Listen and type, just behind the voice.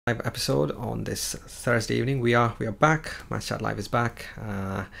Live episode on this Thursday evening. We are back. Maths Chat Live is back,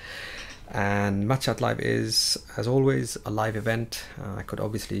 and Maths Chat Live is, as always, a live event. I could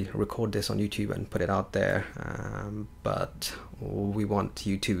obviously record this on YouTube and put it out there, but we want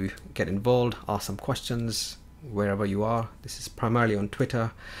you to get involved, ask some questions wherever you are. This is primarily on Twitter,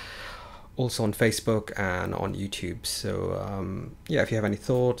 also on Facebook and on YouTube. So yeah, if you have any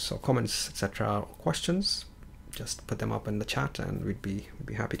thoughts or comments, etc., or questions, just put them up in the chat and we'd be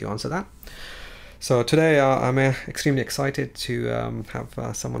happy to answer that. So today I'm extremely excited to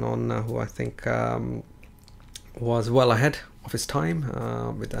have someone on who I think was well ahead of his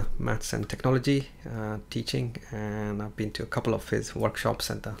time with the maths and technology teaching, and I've been to a couple of his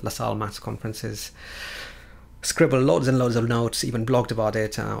workshops at the LaSalle Maths conferences, scribbled loads and loads of notes, even blogged about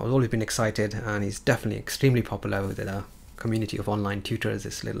it. I've always been excited, and he's definitely extremely popular with the community of online tutors,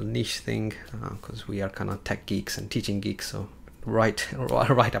 this little niche thing, because we are kind of tech geeks and teaching geeks, so right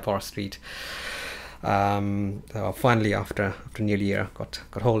up our street. So finally, after nearly a year, got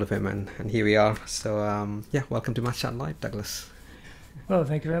hold of him, and here we are. So yeah, welcome to Maths Chat Live, Douglas. Well,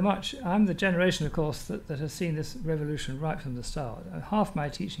 thank you very much. I'm the generation, of course, that has seen this revolution right from the start. Half my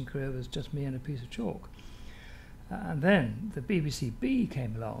teaching career was just me and a piece of chalk. And then the BBC B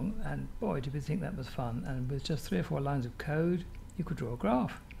came along, and boy, did we think that was fun. And with just 3 or 4 lines of code, you could draw a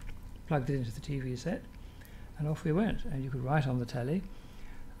graph, plugged it into the TV set, and off we went. And you could write on the telly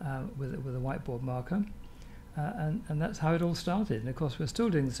with a whiteboard marker, and that's how it all started. And of course, we're still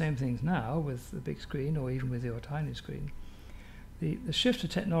doing the same things now with the big screen, or even with your tiny screen. The shift of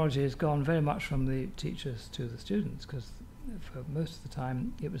technology has gone very much from the teachers to the students, because for most of the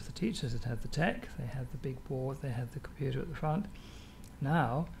time it was the teachers that had the tech, they had the big board, they had the computer at the front.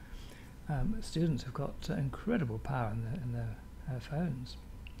 Now students have got incredible power in their phones.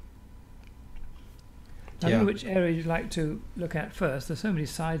 I don't know which area you'd like to look at first. There's so many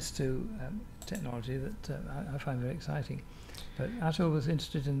sides to technology that I find very exciting. But Atul was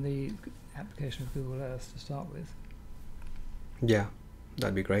interested in the application of Google Earth to start with. Yeah,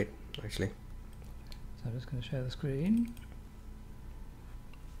 that'd be great, actually. So I'm just going to share the screen.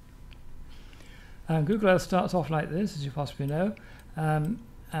 Google Earth starts off like this, as you possibly know,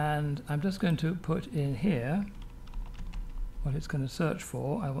 and I'm just going to put in here what it's going to search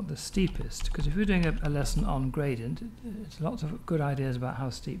for. I want the steepest, because if you're doing a lesson on gradient, it's lots of good ideas about how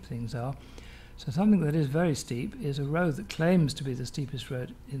steep things are. So something that is very steep is a road that claims to be the steepest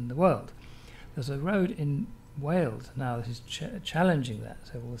road in the world. There's a road in Wales now that is challenging that,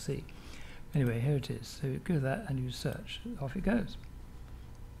 so we'll see. Anyway, here it is. So you go to that and you search. Off it goes.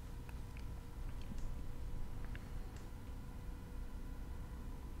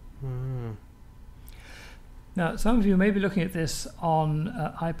 Now, some of you may be looking at this on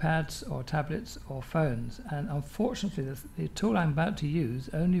iPads or tablets or phones, and unfortunately the tool I'm about to use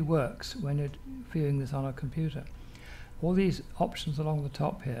only works when you're viewing this on a computer. All these options along the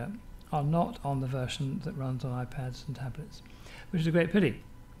top here are not on the version that runs on iPads and tablets, which is a great pity,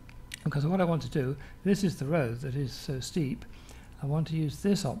 because what I want to do, this is the road that is so steep. I want to use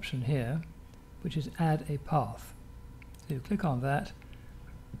this option here, which is add a path. So you click on that,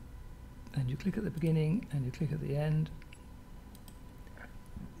 and you click at the beginning, and you click at the end,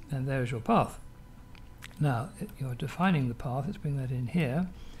 and there's your path. Now, you're defining the path. Let's bring that in here.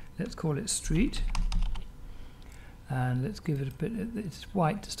 Let's call it street, and let's give it a bit, it's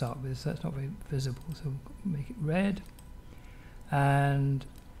white to start with, so that's not very visible, so we'll make it red, and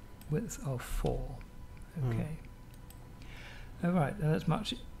width of 4. Okay. Alright, that's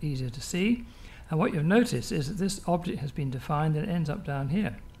much easier to see. And what you'll notice is that this object has been defined and it ends up down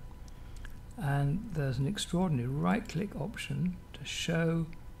here. And there's an extraordinary right-click option to show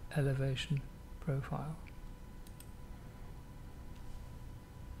elevation profile.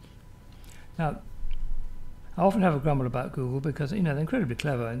 Now, I often have a grumble about Google because, you know, they're incredibly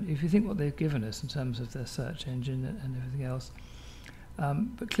clever, and if you think what they've given us in terms of their search engine and everything else,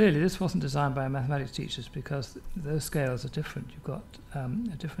 but clearly this wasn't designed by mathematics teachers, because those scales are different. You've got a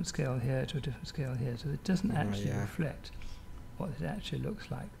different scale here to a different scale here, so it doesn't actually reflect what it actually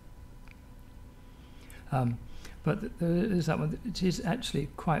looks like. But there is that one. It is actually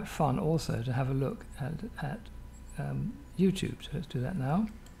quite fun also to have a look at YouTube. So let's do that now.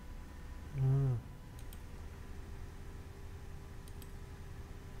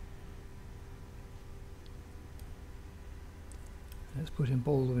 Let's put in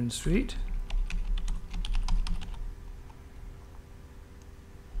Baldwin Street.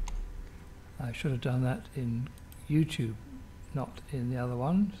 I should have done that in YouTube, not in the other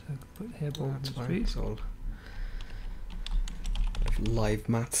one. So put here Baldwin Street. It's all live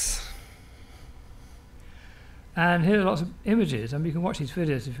maths. And here are lots of images. I mean, you can watch these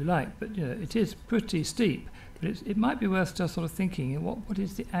videos if you like, but you know, it is pretty steep. But it might be worth just sort of thinking, what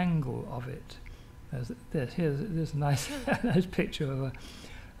is the angle of it? Here's a nice nice picture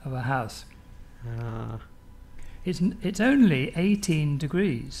of a house. It's only 18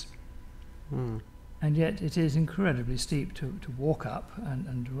 degrees, and yet it is incredibly steep to walk up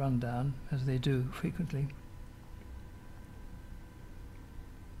and run down, as they do frequently.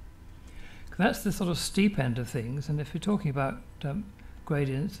 That's the sort of steep end of things, and if you're talking about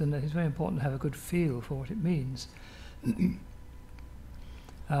gradients, then it's very important to have a good feel for what it means.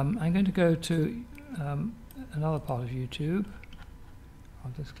 I'm going to go to another part of YouTube.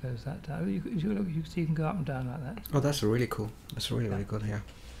 I'll just close that down. You can go up and down like that. Oh, that's really cool. That's really good, yeah.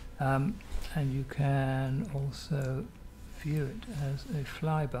 And you can also view it as a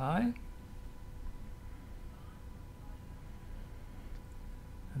flyby.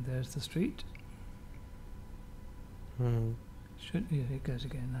 And there's the street. It goes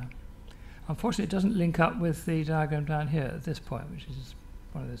again now. Unfortunately, it doesn't link up with the diagram down here at this point, which is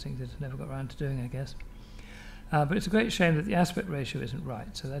one of those things that's never got around to doing, I guess. But it's a great shame that the aspect ratio isn't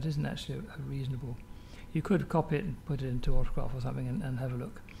right, so that isn't actually a reasonable. You could copy it and put it into autograph or something and have a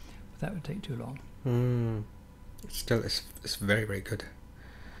look, but that would take too long. Still, it's very, very good.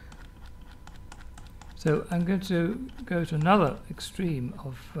 So I'm going to go to another extreme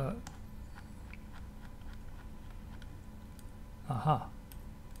of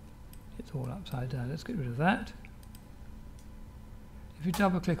it's all upside down. Let's get rid of that. If you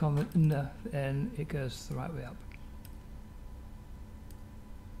double click on the N, it goes the right way up.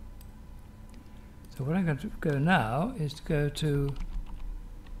 So what I'm going to go now is to go to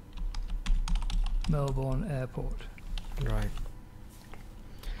Melbourne Airport. Right.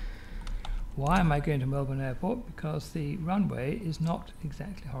 Why am I going to Melbourne Airport? Because the runway is not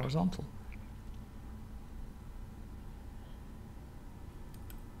exactly horizontal.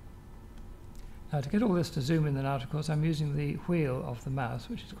 Now, to get all this to zoom in and out, of course, I'm using the wheel of the mouse,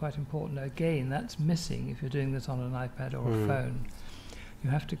 which is quite important. Now, again, that's missing if you're doing this on an iPad or a phone. You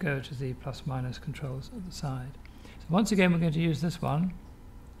have to go to the plus-minus controls at the side. So once again, we're going to use this one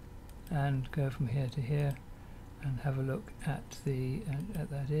and go from here to here and have a look at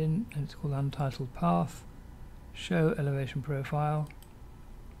that and it's called Untitled Path. Show elevation profile.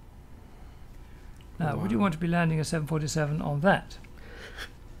 Now, would you want to be landing a 747 on that?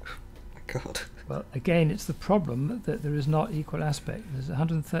 God. Well, again, it's the problem that there is not equal aspect.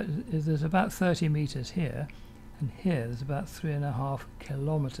 There's about 30 meters here, and here there's about 3.5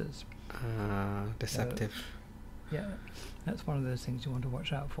 kilometers. Deceptive. So, yeah, that's one of those things you want to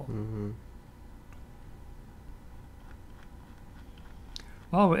watch out for.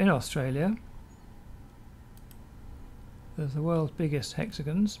 While we're in Australia, there's the world's biggest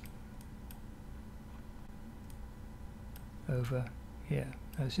hexagons over here.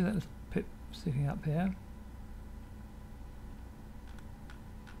 Now, see that little pip sticking up here?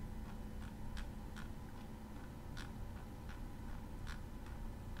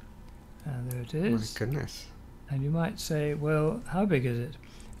 And there it is. My goodness. And you might say, well, how big is it?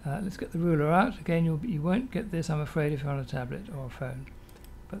 Let's get the ruler out. Again, you won't get this, I'm afraid, if you're on a tablet or a phone.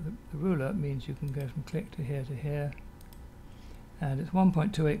 But the ruler means you can go from click to here, and it's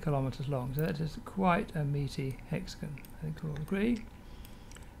 1.28 kilometers long, so that is quite a meaty hexagon. I think we'll agree.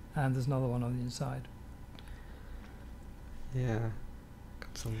 And there's another one on the inside. Yeah.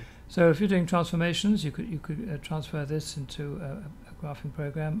 Got some. So if you're doing transformations, you could transfer this into a graphing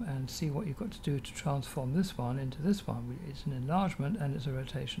program and see what you've got to do to transform this one into this one. It's an enlargement and it's a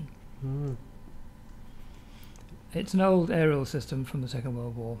rotation. It's an old aerial system from the Second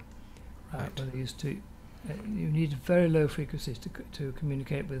World War, where they used to. You need very low frequencies to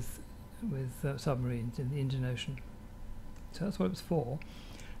communicate with submarines in the Indian Ocean. So that's what it was for,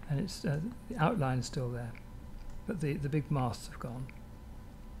 and it's the outline is still there, but the big masts have gone.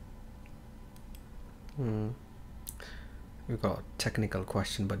 We've got a technical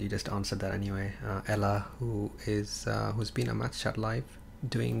question, but you just answered that anyway. Ella, who's been on Maths Chat Live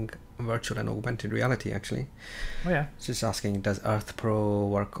doing virtual and augmented reality, actually. Oh yeah. Just asking, does Earth Pro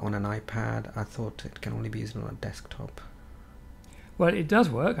work on an iPad? I thought it can only be used on a desktop. Well, it does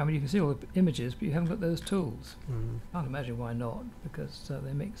work. I mean, you can see all the images, but you haven't got those tools. I can't imagine why not, because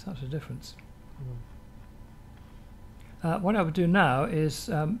they make such a difference. What I would do now is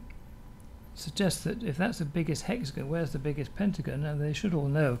suggest that if that's the biggest hexagon, where's the biggest pentagon? And they should all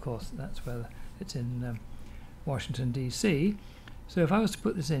know, of course, that's where it's in Washington, D.C. So if I was to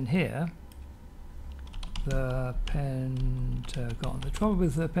put this in here, the Pentagon. The trouble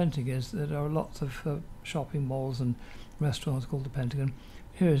with the Pentagon is that there are lots of shopping malls and restaurants called the Pentagon.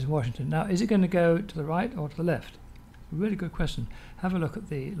 Here is Washington. Now, is it going to go to the right or to the left? A really good question. Have a look at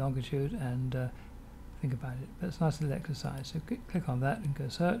the longitude and think about it. But it's a nice little exercise. So click on that and go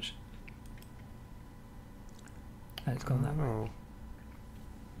search. And it's gone that way.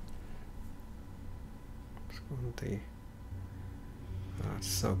 That's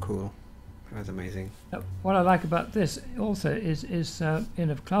so cool. That's amazing. What I like about this also is in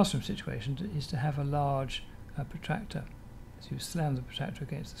a classroom situation is to have a large protractor. So you slam the protractor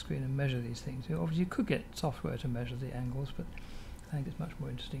against the screen and measure these things. Obviously you could get software to measure the angles, but I think it's much more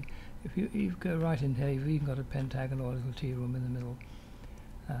interesting. If you go right in here, you've even got a pentagon or a little tea room in the middle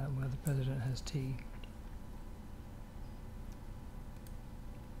where the president has tea.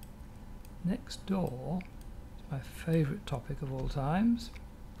 Next door is my favourite topic of all times.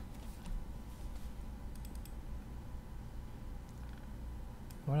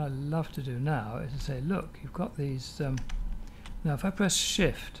 What I love to do now is to say, look, you've got these. Now, if I press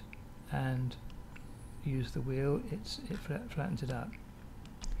Shift and use the wheel, it flattens it out.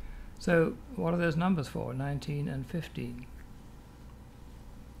 So, what are those numbers for? 19 and 15.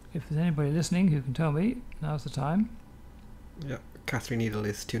 If there's anybody listening who can tell me, now's the time. Yeah, Catherine Needle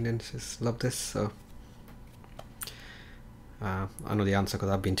is tuned in. She's loved this, so I know the answer because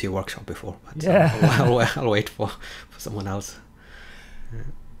I've been to your workshop before. But yeah, I'll wait for someone else. Yeah.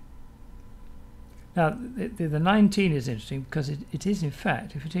 Now, the 19 is interesting because it is, in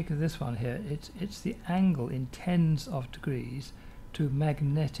fact, if you take this one here, it's the angle in tens of degrees to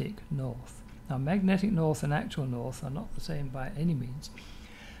magnetic north. Now, magnetic north and actual north are not the same by any means.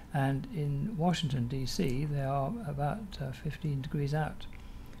 And in Washington, D.C., they are about 15 degrees out.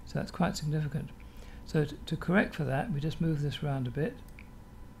 So that's quite significant. So to correct for that, we just move this around a bit.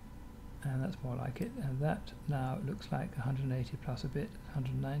 And that's more like it. And that now looks like 180 plus a bit,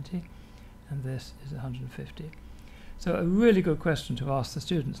 190. And this is 150. So a really good question to ask the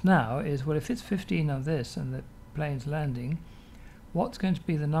students now is, well, if it's 15 on this and the plane's landing, what's going to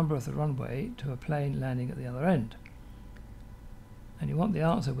be the number of the runway to a plane landing at the other end? And you want the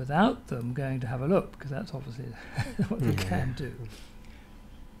answer without them going to have a look, because that's obviously what they can do.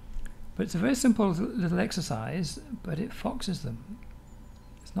 But it's a very simple little exercise, but it foxes them.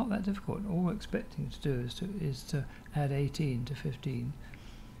 It's not that difficult. All we're expecting to do is to add 18 to 15.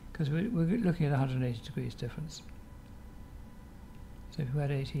 Because we're looking at 180 degrees difference. So if we add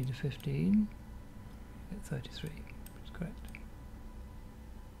 18 to 15, we get 33, which is correct.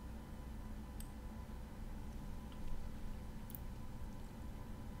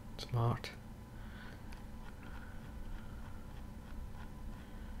 Smart.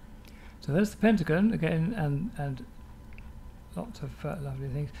 So there's the Pentagon again, and lots of lovely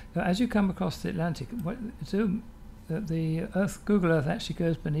things. Now, as you come across the Atlantic, the Google Earth actually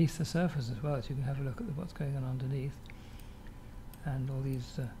goes beneath the surface as well, so you can have a look at what's going on underneath. And all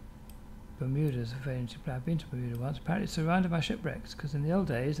these Bermudas are very interesting. I've been to Bermuda once. Apparently it's surrounded by shipwrecks, because in the old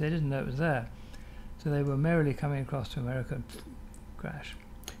days they didn't know it was there. So they were merrily coming across to America and crash.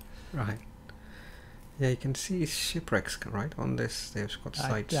 Right. Yeah, you can see shipwrecks, right, on this. They've got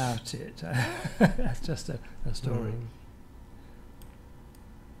sites. I doubt it. That's just a story.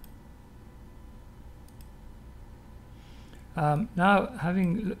 Now,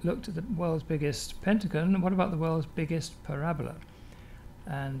 having looked at the world's biggest Pentagon, what about the world's biggest parabola?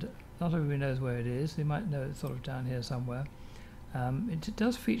 And not everybody knows where it is. They might know it's sort of down here somewhere. It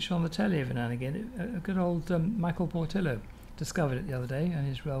does feature on the telly every now and again. A good old Michael Portillo discovered it the other day in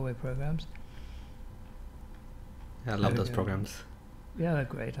his railway programs. Yeah, I love those programs. Yeah, they're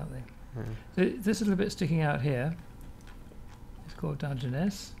great, aren't they? So this little bit sticking out here is called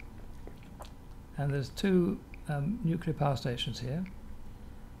Dungeness. And there's two nuclear power stations here.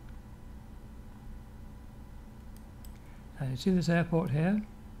 And you see this airport here?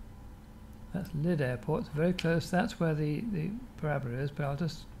 That's Lydd Airport. It's very close. That's where the parabola is, but I'll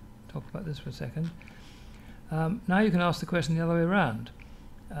just talk about this for a second. Now you can ask the question the other way around.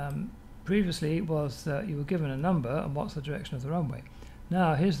 Previously it was you were given a number and what's the direction of the runway.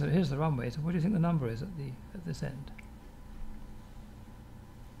 Now here's the runway. So what do you think the number is at this end?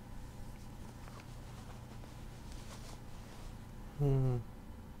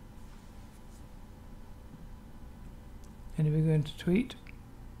 Anybody going to tweet?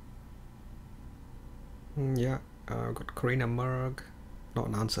 Yeah, I've got Karina Murg. Not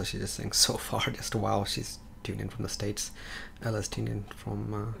an answer, she's just saying so far, just wow, she's tuned in from the States. Ella's tuned in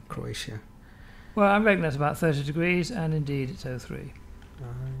from Croatia. Well, I reckon that's about 30 degrees, and indeed it's 03.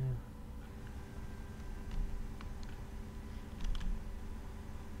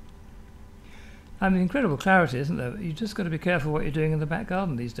 I mean, incredible clarity, isn't there? You've just got to be careful what you're doing in the back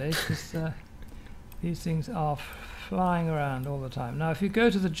garden these days, because these things are flying around all the time. Now, if you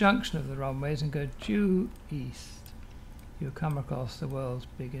go to the junction of the runways and go due east, you'll come across the world's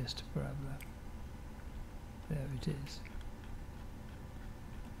biggest parabola. There it is.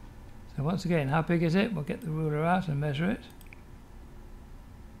 So once again, how big is it? We'll get the ruler out and measure it.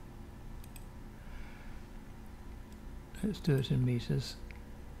 Let's do it in meters.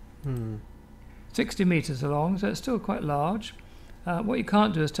 60 meters long, so it's still quite large. What you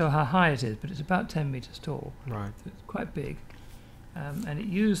can't do is tell how high it is, but it's about 10 meters tall. Right. So it's quite big. And it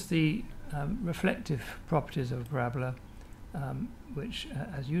used the reflective properties of a parabola, which,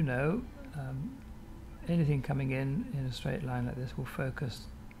 as you know, anything coming in a straight line like this will focus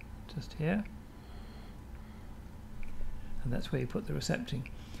just here. And that's where you put the recepting.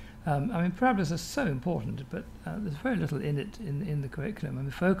 I mean, parabolas are so important, but there's very little in it in the curriculum. I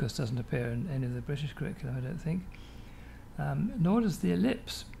mean, focus doesn't appear in any of the British curriculum, I don't think. Nor does the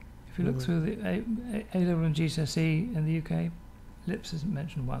ellipse. If you look through the A-level and GCSE in the UK, ellipse isn't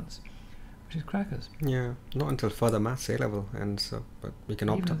mentioned once, which is crackers. Yeah, not until further maths A-level, and so, but we can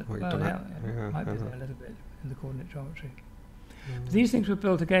opt out. Well, yeah, might be there a little bit in the coordinate geometry. These things were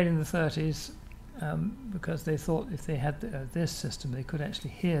built again in the 30s because they thought if they had this system, they could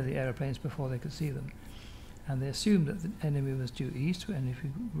actually hear the aeroplanes before they could see them. And they assumed that the enemy was due east, and if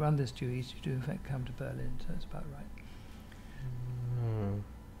you run this due east, you do in fact come to Berlin, so it's about right.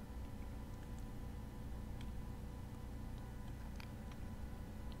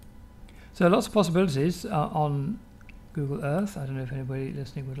 So lots of possibilities on Google Earth. I don't know if anybody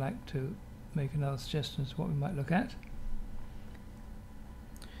listening would like to make another suggestion as to what we might look at.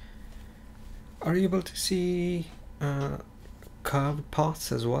 Are you able to see curved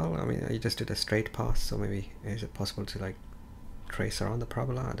paths as well? I mean, you just did a straight path, so maybe is it possible to like trace around the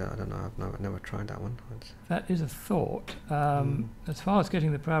parabola? I don't know. I've never tried that one. That is a thought. As far as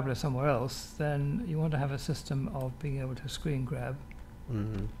getting the parabola somewhere else, then you want to have a system of being able to screen grab.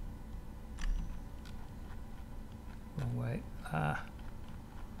 Wrong way.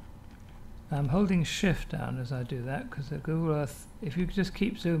 I'm holding shift down as I do that, because the Google Earth, if you just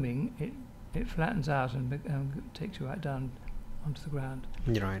keep zooming, it flattens out and takes you right down onto the ground.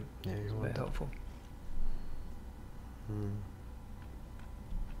 You're right. Yeah, it's very helpful.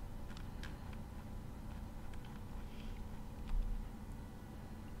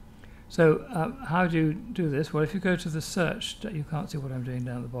 So how do you do this? Well, if you go to the search, you can't see what I'm doing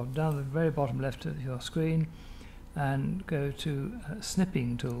down at the bottom. Down the very bottom left of your screen, and go to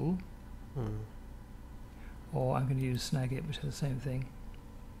snipping tool, or I'm going to use Snagit, which is the same thing.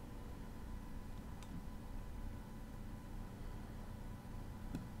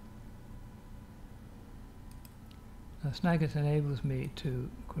 Now, Snagit enables me to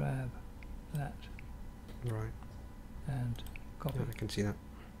grab that, right, and copy. Yeah, I can see that.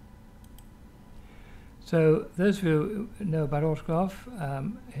 So those of you who know about autograph,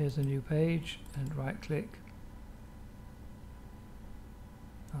 here's a new page, and right-click.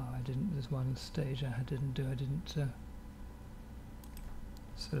 Oh, there's one stage I didn't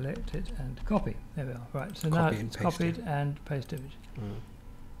select it and copy. There we are. Right, so now it's copied and paste image.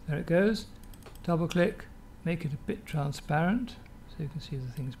 There it goes. Double click, make it a bit transparent so you can see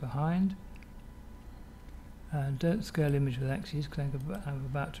the things behind. And don't scale image with axes, because I'm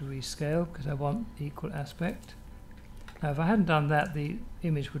about to rescale because I want equal aspect. Now if I hadn't done that, the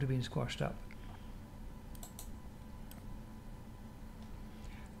image would have been squashed up.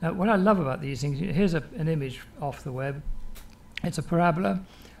 Now, what I love about these things, here's an image off the web. It's a parabola,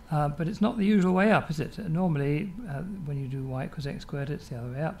 but it's not the usual way up, is it? Normally, when you do y equals x squared, it's the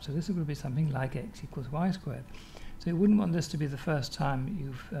other way up. So this is going to be something like x equals y squared. So you wouldn't want this to be the first time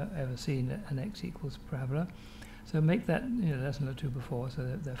you've ever seen an x equals parabola. So make that lesson or two before, so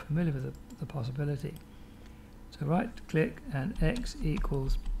that they're familiar with the possibility. So right-click and x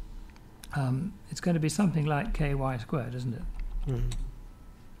equals, it's going to be something like ky squared, isn't it?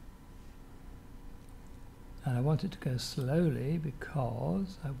 And I want it to go slowly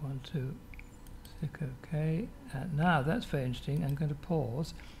because I want to click OK. And now that's very interesting. I'm going to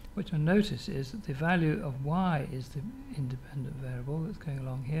pause. What you'll notice is that the value of y is the independent variable that's going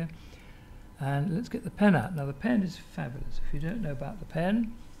along here. And let's get the pen out. Now the pen is fabulous. If you don't know about the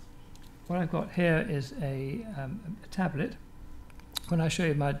pen, what I've got here is a tablet. When I show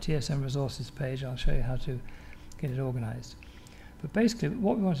you my TSM resources page, I'll show you how to get it organized. But basically,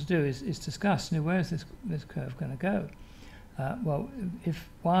 what we want to do is discuss, where is this curve going to go? Well, if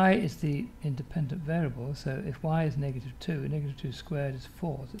y is the independent variable, so if y is -2 squared is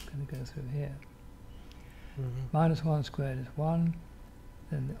 4, so it's going to go through here. -1 squared is 1,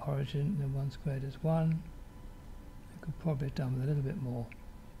 then the origin, then 1 squared is 1. I could probably have done with a little bit more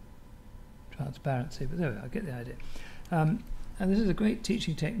transparency, but there we go, I get the idea. And this is a great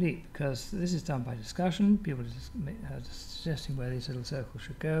teaching technique because this is done by discussion. People are just suggesting where these little circles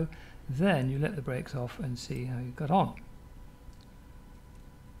should go. Then you let the brakes off and see how you got on.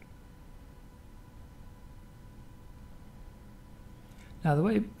 Now the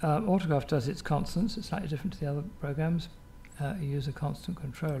way Autograph does its constants, it's slightly different to the other programs. You use a constant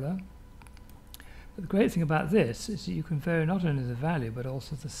controller. But the great thing about this is that you can vary not only the value but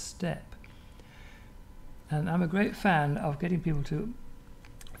also the step. And I'm a great fan of getting people to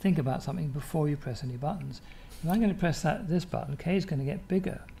think about something before you press any buttons. If I'm going to press this button, K is going to get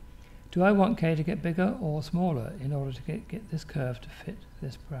bigger. Do I want K to get bigger or smaller in order to get this curve to fit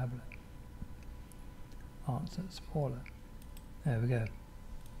this parabola? Answer, smaller. There we go.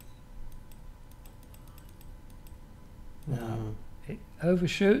 Now it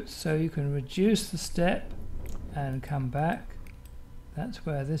overshoots, so you can reduce the step and come back. That's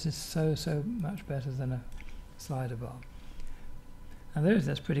where this is so much better than a slider bar. And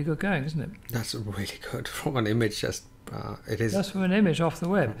that's pretty good going, isn't it? That's really good from an image. Just it is. Just from an image off the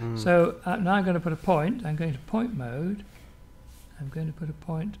web. So now I'm going to put a point. I'm going to point mode. I'm going to put a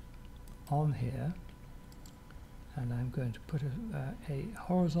point on here, and I'm going to put a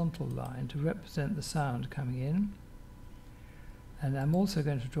horizontal line to represent the sound coming in. And I'm also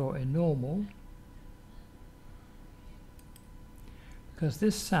going to draw a normal, because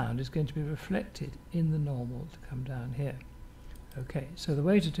this sound is going to be reflected in the normal to come down here. Okay, so the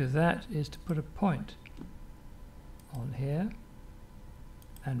way to do that is to put a point on here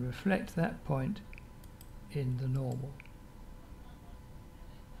and reflect that point in the normal.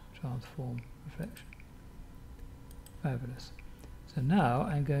 Transform reflection. Fabulous. So now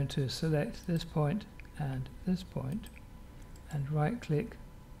I'm going to select this point and right click,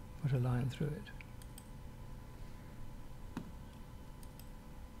 put a line through it.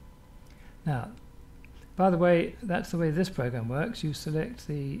 Now, by the way, that's the way this program works. You select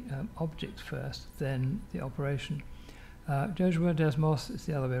the object first, then the operation. GeoGebra Desmos is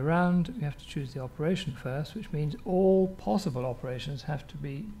the other way around. You have to choose the operation first, which means all possible operations have to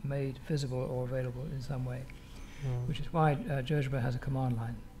be made visible or available in some way, which is why GeoGebra has a command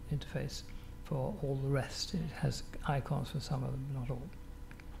line interface for all the rest. It has icons for some of them, not all.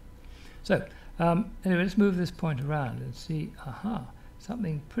 So, anyway, let's move this point around and see,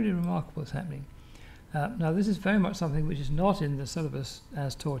 something pretty remarkable is happening. Now this is very much something which is not in the syllabus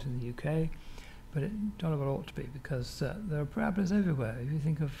as taught in the UK, but it jolly well ought to be, because there are parabolas everywhere. If you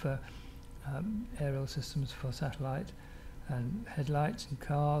think of aerial systems for satellite and headlights and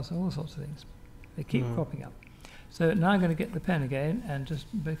cars, all sorts of things, they keep cropping up. So now I'm going to get the pen again and just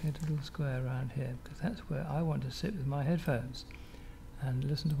make it a little square around here, because that's where I want to sit with my headphones and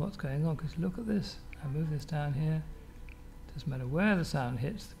listen to what's going on. Because look at this, I move this down here. Doesn't matter where the sound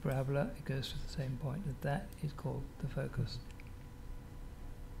hits the parabola, it goes to the same point, and that is called the focus.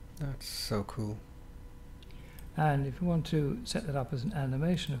 That's so cool. And if you want to set that up as an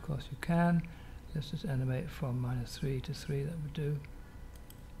animation, of course you can. Let's just animate from -3 to 3, that would do.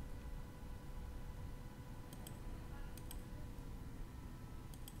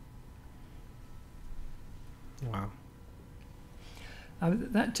 Wow.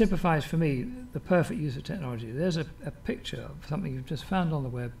 That typifies for me the perfect use of technology. There's a picture of something you've just found on the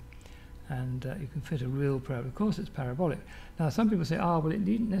web, and you can fit a real parabola. Of course it's parabolic. Now some people say, well it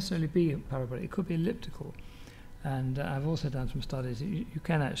needn't necessarily be parabolic, it could be elliptical. And I've also done some studies. You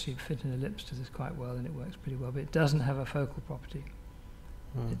can actually fit an ellipse to this quite well, and it works pretty well, but it doesn't have a focal property.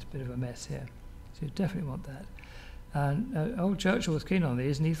 It's a bit of a mess here. So you definitely want that. And old Churchill was keen on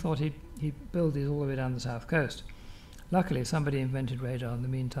these, and he thought he'd build these all the way down the south coast. Luckily, somebody invented radar in the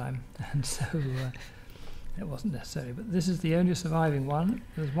meantime, and so it wasn't necessary. But this is the only surviving one.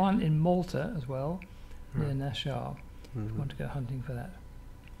 There's one in Malta as well, near Nashar. If you want to go hunting for that.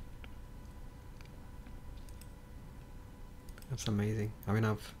 That's amazing. I mean,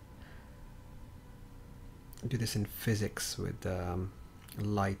 I do this in physics with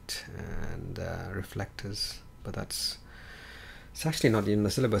light and reflectors, but it's actually not in the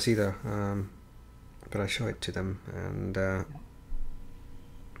syllabus either. But I show it to them, and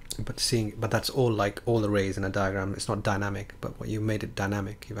but that's all like all the rays in a diagram. It's not dynamic, but what you made it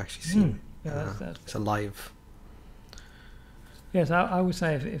dynamic, you've actually seen. That's it's alive. Yes, I would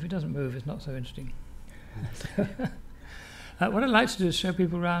say if it doesn't move, it's not so interesting. What I'd like to do is show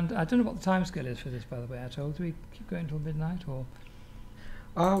people around. I don't know what the time scale is for this, by the way, Atul. Do we keep going until midnight, or?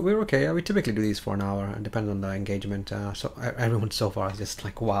 We're okay. We typically do these for an hour, and depends on the engagement. So everyone so far is just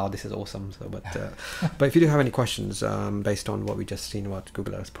like, "Wow, this is awesome." So, but if you do have any questions based on what we just seen about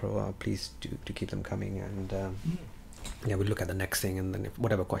Google Earth Pro, please do keep them coming, and yeah, we'll look at the next thing, and then if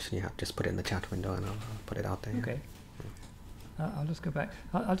whatever question you have, just put it in the chat window, and I'll put it out there. Okay. I'll just go back.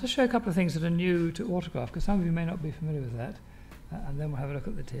 I'll just show a couple of things that are new to Autograph, because some of you may not be familiar with that, and then we'll have a look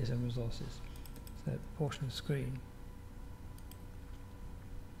at the TSM resources. So, portion of screen.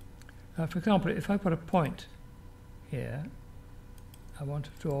 For example, if I put a point here, I want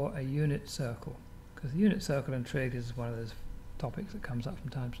to draw a unit circle, because the unit circle and trig is one of those topics that comes up from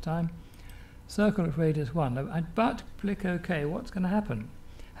time to time. Circle of radius 1. But click OK. What's going to happen?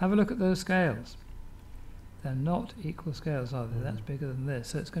 Have a look at those scales. They're not equal scales, are they? That's bigger than this.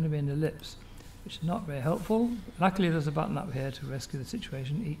 So it's going to be an ellipse, which is not very helpful. Luckily, there's a button up here to rescue the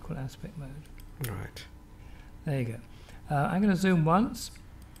situation, equal aspect mode. Right. There you go. I'm going to zoom once.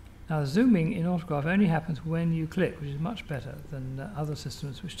 Now, zooming in Autograph only happens when you click, which is much better than other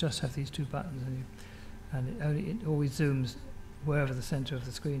systems which just have these two buttons, and it always zooms wherever the center of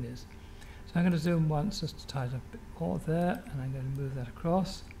the screen is. So I'm going to zoom once just to tighten up a bit more there, and I'm going to move that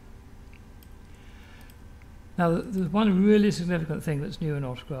across. Now, there's one really significant thing that's new in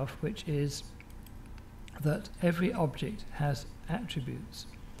Autograph, which is that every object has attributes.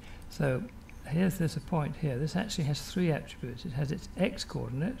 So there's a point here. This actually has three attributes. It has its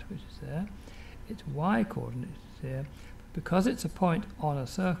x-coordinate, which is there, its y-coordinate is here. Because it's a point on a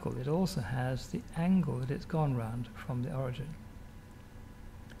circle, it also has the angle that it's gone round from the origin.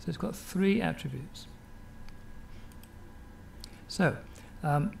 So it's got three attributes. So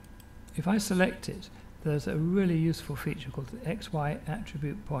if I select it, there's a really useful feature called the XY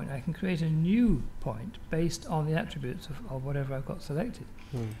attribute point. I can create a new point based on the attributes of whatever I've got selected.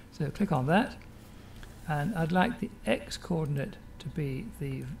 So click on that, and I'd like the X coordinate to be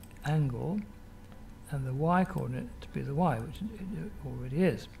the angle and the Y coordinate to be the Y, which it already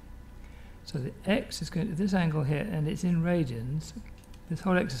is. So the X is going to this angle here, and it's in radians. This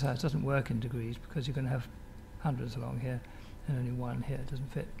whole exercise doesn't work in degrees because you're going to have hundreds along here and only one here. It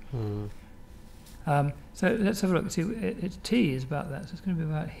doesn't fit. So let's have a look. See, T is about that, so it's going to be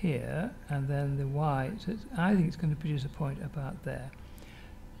about here, and then the Y. So I think it's going to produce a point about there.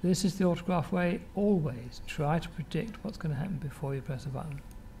 This is the Autograph way. Always try to predict what's going to happen before you press a button.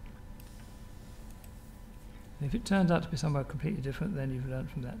 And if it turns out to be somewhere completely different, then you've learned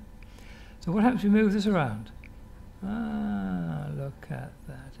from that. So what happens if you move this around? Ah, look at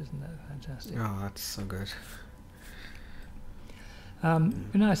that. Isn't that fantastic? Oh, that's so good.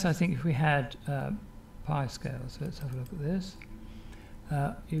 It'd be nice, I think, if we had pi scales. So let's have a look at this.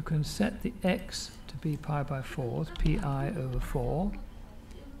 You can set the x to be pi by 4, pi over 4,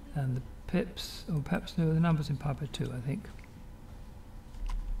 and the pips, or perhaps no, the numbers in pi by 2, I think.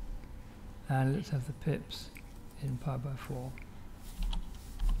 And let's have the pips in pi by 4.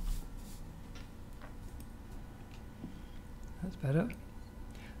 That's better.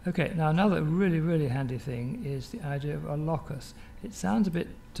 Okay, now another really, really handy thing is the idea of a locus. It sounds a bit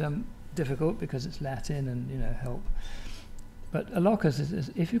difficult because it's Latin and, you know, help. But a locus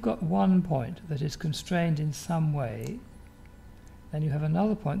is if you've got one point that is constrained in some way, then you have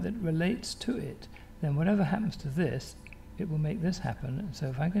another point that relates to it. Then whatever happens to this, it will make this happen. And so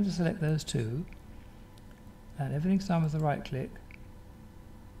if I'm going to select those two, and everything's done with the right click,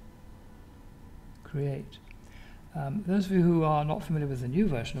 create. Those of you who are not familiar with the new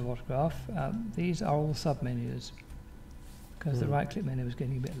version of Autograph, these are all sub-menus because the right-click menu is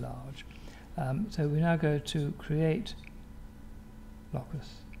getting a bit large. So we now go to Create Locus.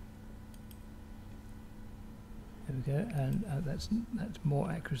 There we go, and that's more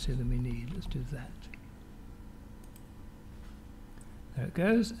accuracy than we need. Let's do that. There it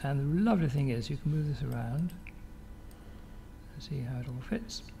goes, and the lovely thing is you can move this around and see how it all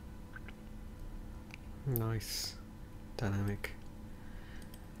fits. Nice. Dynamic.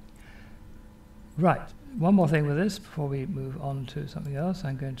 Right, one more thing with this before we move on to something else.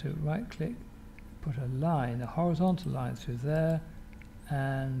 I'm going to right click, put a line, a horizontal line through there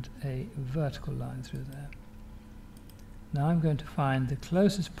and a vertical line through there. Now I'm going to find the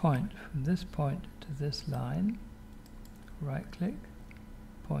closest point from this point to this line, right click,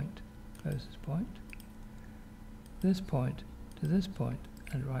 point, closest point, this point to this point,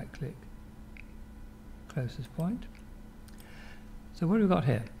 and right click, closest point. So what have we got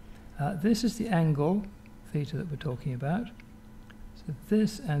here? This is the angle, theta, that we're talking about. So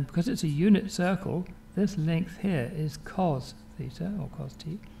this, and because it's a unit circle, this length here is cos theta, or cos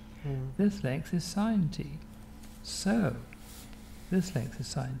t. This length is sine t. So this length is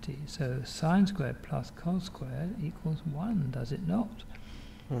sine t. So sine squared plus cos squared equals 1, does it not?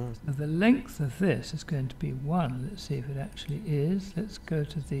 Mm. So the length of this is going to be 1. Let's see if it actually is. Let's go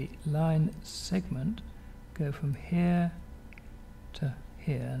to the line segment, go from here to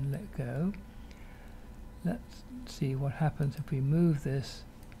here and let go. Let's see what happens if we move this.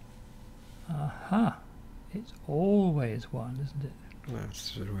 Aha! It's always 1, isn't it?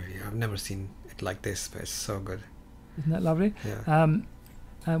 That's really, I've never seen it like this, but it's so good. Isn't that lovely? Yeah.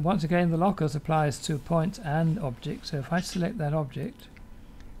 And once again, the locus applies to points and objects. So if I select that object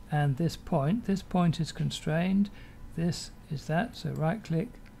and this point is constrained, this is that. So right click,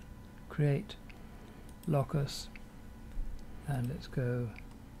 create locus, and let's go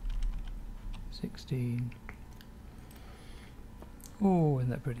 16. Oh,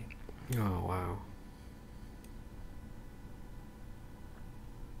 isn't that pretty? Oh, wow.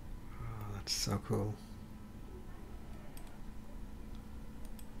 Oh, that's so cool.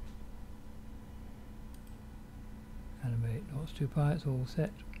 Animate, knots 2 pi, it's all set.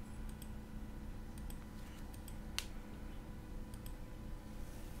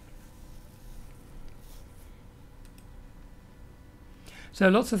 So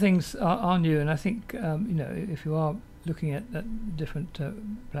lots of things are new, and I think if you are looking at different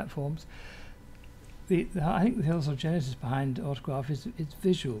platforms, I think the whole sort of genesis behind autograph is it's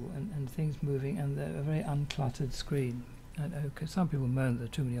visual and things moving and a very uncluttered screen. And some people moan there are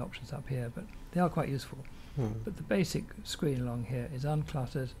too many options up here, but they are quite useful. But the basic screen along here is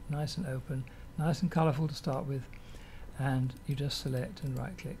uncluttered, nice and open, nice and colourful to start with, and you just select and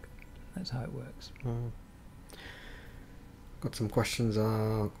right click. That's how it works. Got some questions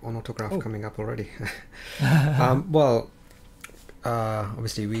on autograph coming up already.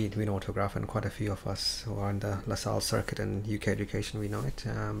 Obviously we know autograph, and quite a few of us who are in the LaSalle circuit and UK education, we know it.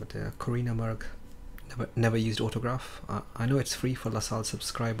 But Corina Merg never used autograph. I know it's free for LaSalle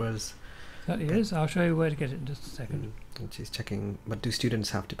subscribers. That is. I'll show you where to get it in just a second. And she's checking, but do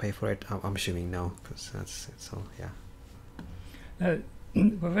students have to pay for it? I'm assuming no, because it's all, yeah. No,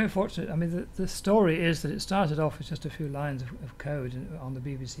 we're very fortunate. I mean, the story is that it started off with just a few lines of code on the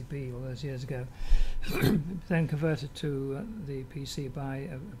BBC B all those years ago, then converted to the PC by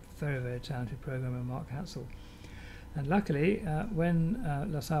a very, very talented programmer, Mark Hatzel. And luckily, when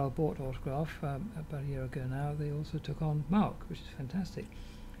LaSalle bought Autograph about a year ago now, they also took on Mark, which is fantastic.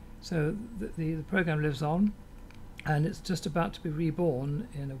 So the program lives on, and it's just about to be reborn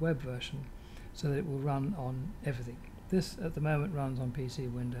in a web version so that it will run on everything. This at the moment runs on PC,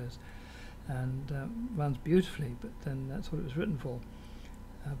 Windows, and runs beautifully, but then that's what it was written for.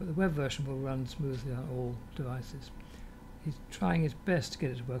 But the web version will run smoothly on all devices. He's trying his best to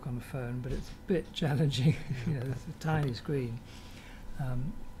get it to work on the phone, but it's a bit challenging. It's a tiny screen.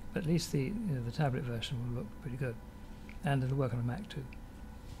 But at least the tablet version will look pretty good, and it'll work on a Mac too.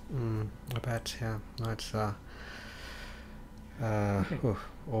 I bet, yeah. That's Okay.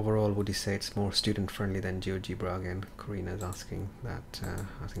 overall, would you say it's more student friendly than GeoGebra? Again, Corina is asking that.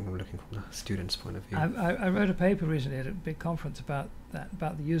 I think I'm looking from the student's point of view. I wrote a paper recently at a big conference about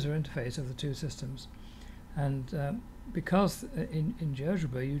the user interface of the two systems, and because in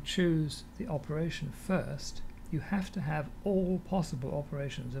GeoGebra you choose the operation first, you have to have all possible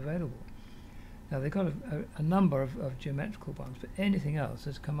operations available. Now they've got a number of geometrical ones, but anything else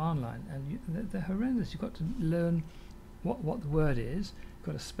is command line, and they're horrendous. You've got to learn what the word is, you've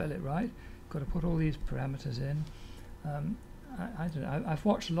got to spell it right, you've got to put all these parameters in. I don't know. I've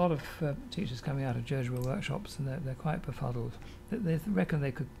watched a lot of teachers coming out of GeoGebra workshops, and they're quite befuddled. They reckon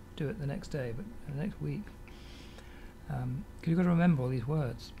they could do it the next day, but the next week. Because you've got to remember all these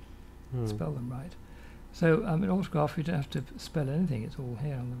words, spell them right. So in Autograph you don't have to spell anything, it's all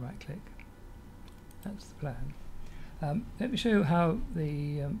here on the right click. That's the plan. Let me show you how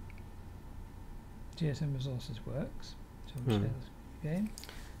the GSM resources works. So I'll share this again.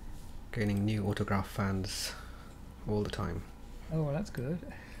 Gaining new autograph fans all the time. Oh, well, that's good.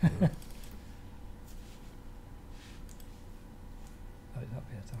 Oh, it's up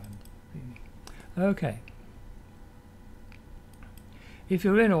here, so I'm reading. Okay. If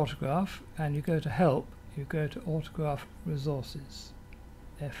you're in Autograph and you go to Help, you go to Autograph Resources,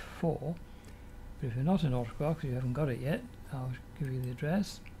 F4. But if you're not in Autograph, because you haven't got it yet, I'll give you the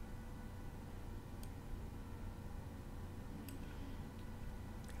address.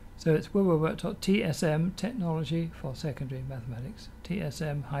 So it's www.tsm, Technology for Secondary Mathematics,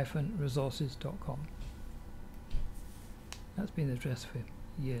 tsm-resources.com. That's been the address for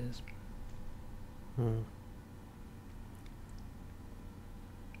years.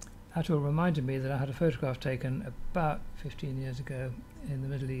 Atul reminded me that I had a photograph taken about 15 years ago in the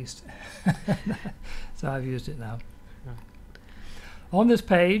Middle East, so I've used it now. On this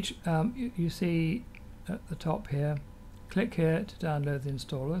page, you see at the top here click here to download the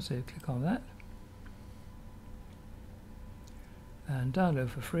installer, so you click on that and download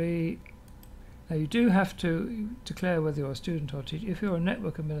for free. Now you do have to declare whether you're a student or a teacher. If you're a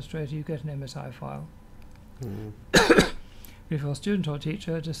network administrator, you get an MSI file. If you're a student or a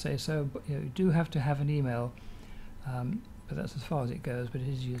teacher, just say so. But you do have to have an email, but that's as far as it goes, but it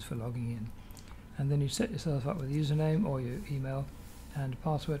is used for logging in. And then you set yourself up with a username or your email and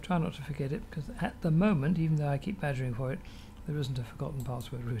password. Try not to forget it, because at the moment, even though I keep badgering for it, there isn't a forgotten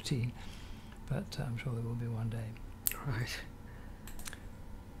password routine, but I'm sure there will be one day. Right.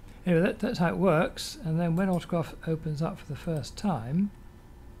 Anyway, that's how it works. And then when Autograph opens up for the first time,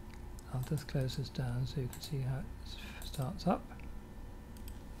 I'll just close this down so you can see how it starts up.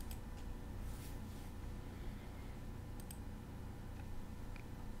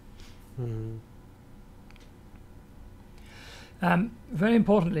 Very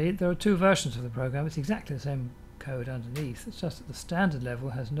importantly, there are two versions of the program. It's exactly the same code underneath. It's just that the standard level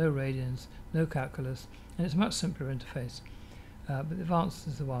has no radians, no calculus, and it's a much simpler interface. But the advanced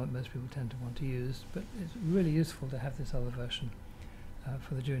is the one that most people tend to want to use, but it's really useful to have this other version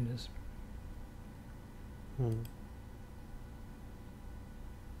for the juniors. So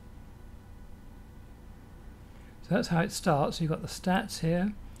that's how it starts. You've got the stats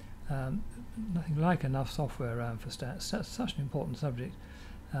here. Nothing like enough software around for stats. That's such an important subject.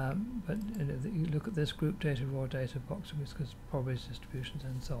 But you look at this: group data, raw data, box whiskers, probability distributions,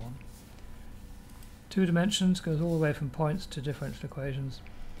 and so on. 2 dimensions goes all the way from points to differential equations,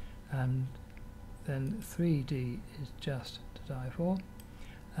 and then 3D is just to die for.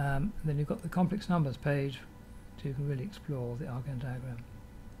 Then you've got the complex numbers page, so you can really explore the Argand diagram.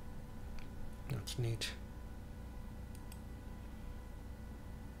 That's neat.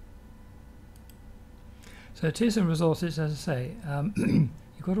 So TSM resources, as I say, you've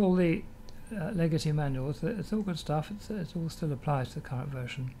got all the legacy manuals. It's all good stuff. It all still applies to the current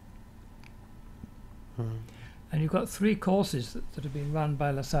version. And you've got 3 courses that have been run by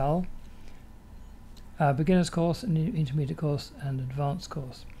LaSalle: beginner's course, an intermediate course, and advanced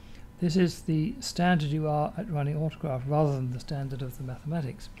course. This is the standard you are at running Autograph, rather than the standard of the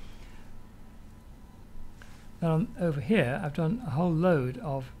mathematics. Now over here I've done a whole load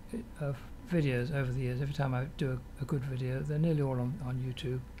of videos over the years. Every time I do a good video, they're nearly all on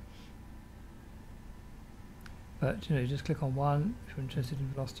YouTube. But you just click on one if you're interested in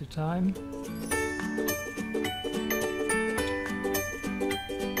velocity of time.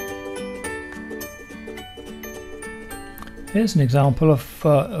 Here's an example of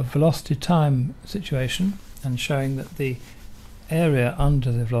a velocity time situation, and showing that the area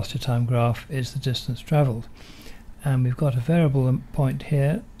under the velocity time graph is the distance travelled. And we've got a variable point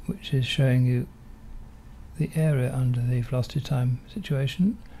here which is showing you the area under the velocity time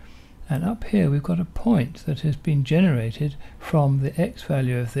situation, and up here we've got a point that has been generated from the x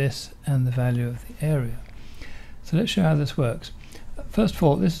value of this and the value of the area. So let's show how this works. First of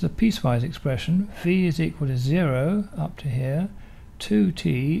all, this is a piecewise expression. V is equal to 0 up to here,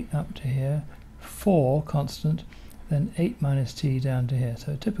 2t up to here, 4 constant, then 8 minus t down to here.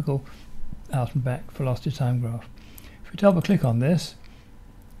 So a typical out and back velocity time graph. If we double click on this,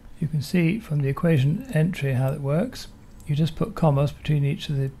 you can see from the equation entry how it works. You just put commas between each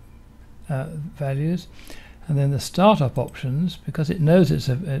of the values, and then the startup options, because it knows it's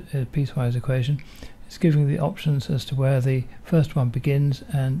a piecewise equation, it's giving the options as to where the first one begins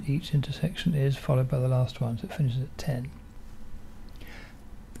and each intersection is, followed by the last one, so it finishes at 10.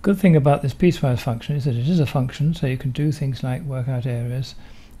 The good thing about this piecewise function is that it is a function, so you can do things like work out areas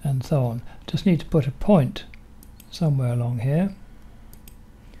and so on. Just need to put a point somewhere along here,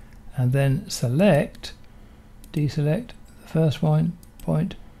 and then select, deselect the first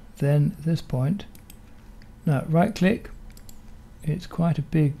point, then this point. Now right click, it's quite a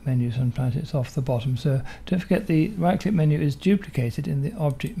big menu, sometimes it's off the bottom, so don't forget the right click menu is duplicated in the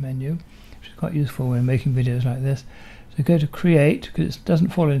object menu, which is quite useful when making videos like this. So go to create, because it doesn't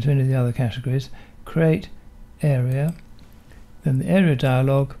fall into any of the other categories, create area, then the area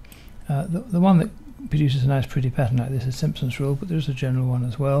dialog. The one that produces a nice pretty pattern like this is Simpson's rule, but there's a general one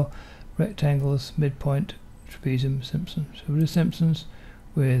as well: rectangles, midpoint, trapezium, Simpson. So we'll do Simpsons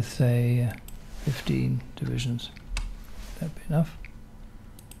with say 15 divisions. That'd be enough.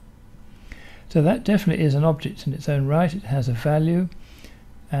 So that definitely is an object in its own right. It has a value,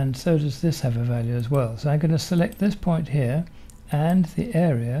 and so does this have a value as well. So I'm going to select this point here and the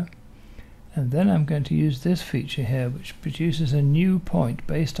area, and then I'm going to use this feature here, which produces a new point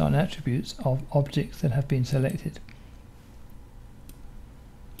based on attributes of objects that have been selected.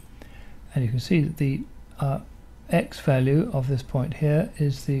 And you can see that the x value of this point here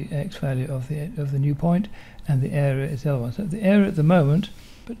is the x value of the new point, and the area is the other one. So the area at the moment,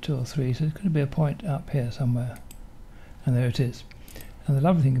 but 2 or 3, so it's going to be a point up here somewhere, and there it is. And the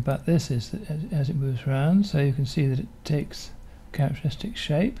lovely thing about this is that as it moves around, so you can see that it takes characteristic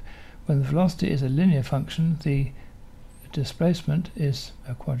shape. When the velocity is a linear function, the displacement is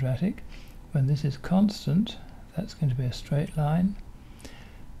a quadratic. When this is constant, that's going to be a straight line.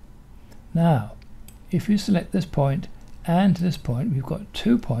 Now, if you select this point and this point, we've got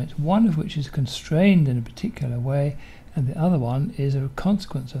 2 points, one of which is constrained in a particular way, and the other one is a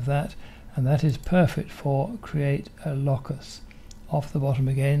consequence of that, and that is perfect for create a locus. Off the bottom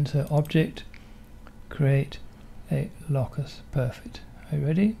again, so object, create a locus, perfect. Are you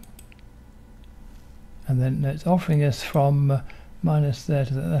ready? And then it's offering us from minus there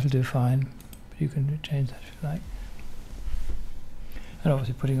to that. That'll do fine, but you can change that if you like. And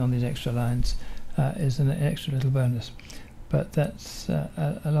obviously putting on these extra lines is an extra little bonus, but that's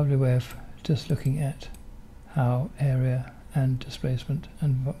a lovely way of just looking at how area and displacement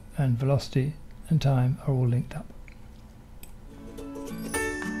and velocity and time are all linked up.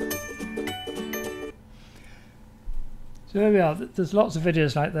 So there we are. There's lots of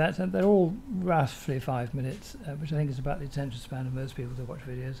videos like that, and they're all roughly 5 minutes, which I think is about the attention span of most people to watch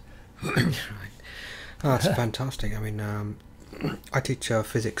videos. Right. Oh, that's fantastic. I mean, I teach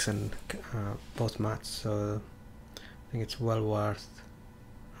physics and both maths, so I think it's well worth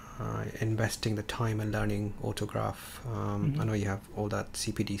investing the time and learning autograph. I know you have all that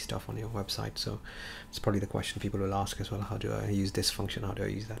CPD stuff on your website, so it's probably the question people will ask as well. How do I use this function? How do I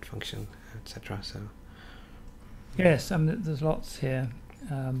use that function, etc. So yes, there's lots here.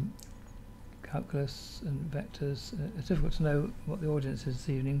 Calculus and vectors. It's difficult to know what the audience is this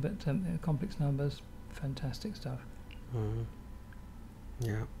evening, but complex numbers, fantastic stuff.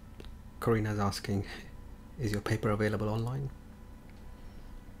 Yeah. Karina's asking, is your paper available online?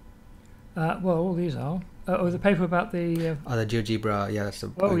 Well, all these are. Oh, the paper about the... the GeoGebra, yeah, that's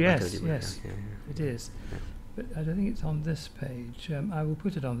the... Oh, yes, GeoGebra, yes, yeah. it is. Yeah. But I don't think it's on this page. I will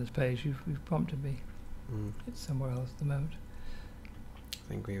put it on this page. You've prompted me. It's somewhere else at the moment. I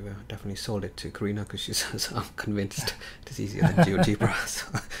think we've definitely sold it to Karina because she says, I'm convinced it's easier than GeoGebra, so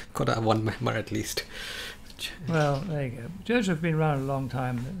I've got to have one member at least. Well, there you go. GeoGebra have been around a long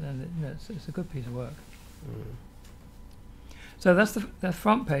time, and it's a good piece of work. So that's the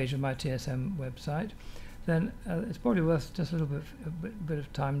front page of my TSM website. Then it's probably worth just a little bit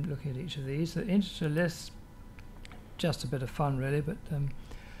of time looking at each of these. The integer lists, just a bit of fun really, but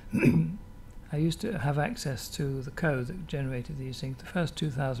I used to have access to the code that generated these things. The first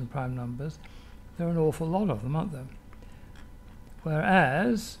 2,000 prime numbers, there are an awful lot of them, aren't there?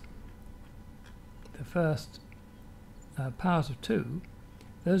 Whereas the first powers of 2,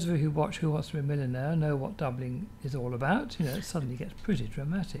 those of you who watch Who Wants to Be a Millionaire know what doubling is all about. You know, it suddenly gets pretty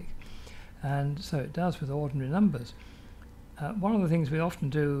dramatic. And so it does with ordinary numbers. One of the things we often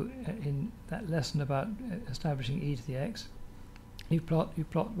do in that lesson about establishing e to the x, you plot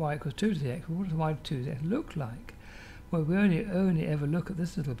y equals 2 to the x. Well, what does y to the x look like? Well, we only ever look at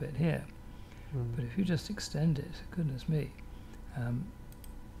this little bit here. But if you just extend it, goodness me.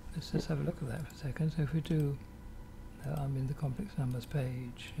 Let's just have a look at that for a second. So if we do, I'm in the complex numbers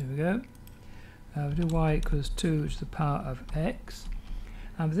page. Here we go. We do y equals 2 to the power of x.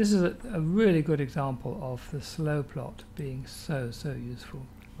 This is a really good example of the slow plot being so useful.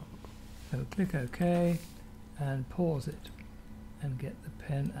 So click OK and pause it and get the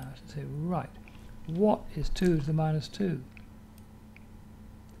pen out and say, right, what is 2 to the minus 2?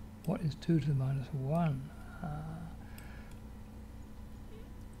 What is 2 to the minus 1?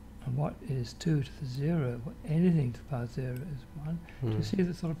 And what is 2 to the 0? Well, anything to the power 0 is 1. Do you see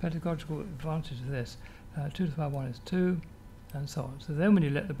the sort of pedagogical advantage of this? 2 to the power 1 is 2, and so on. So then when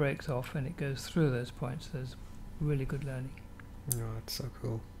you let the brakes off and it goes through those points, there's really good learning. Oh, that's so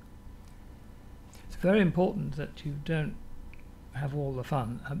cool. It's very important that you don't have all the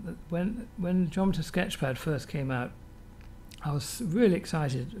fun. When Geometry Sketchpad first came out, I was really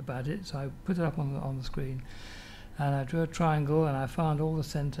excited about it, so I put it up on the screen. And I drew a triangle and I found all the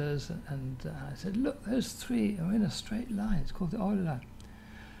centres, and I said, look, those 3 are in a straight line. It's called the Euler line.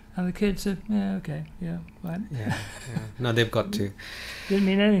 And the kids said, yeah, okay, yeah, right. Yeah. No, they've got to. Didn't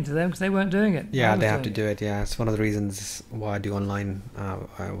mean anything to them because they weren't doing it. Yeah, they have to do it. Yeah, it's one of the reasons why I do online.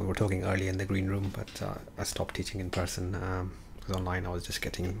 We were talking earlier in the green room, but I stopped teaching in person because online I was just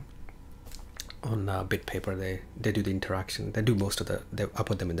getting on bit paper. They do the interaction. They do most of I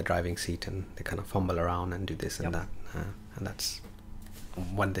put them in the driving seat and they kind of fumble around and do this and that, and that's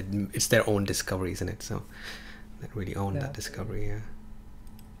it's their own discovery, isn't it? So they really own that discovery. Yeah.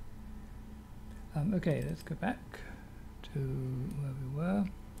 Okay, let's go back to where we were.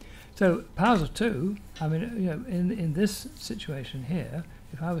 So powers of 2, I mean, in this situation here,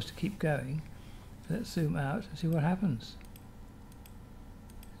 if I was to keep going, let's zoom out and see what happens.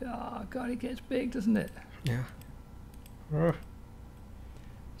 Oh, God, it gets big, doesn't it? Yeah.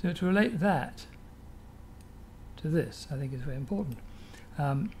 So to relate that to this, I think is very important.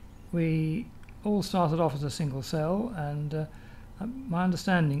 We all started off as a single cell, and my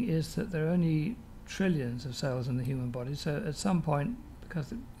understanding is that there are only trillions of cells in the human body, so at some point, because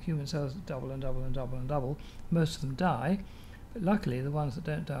the human cells double and double and double and double, most of them die, but luckily the ones that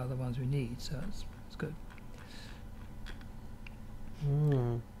don't die are the ones we need, so it's good.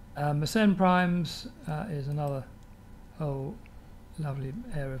 Mersenne primes is another whole lovely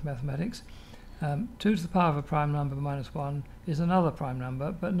area of mathematics. 2 to the power of a prime number minus 1 is another prime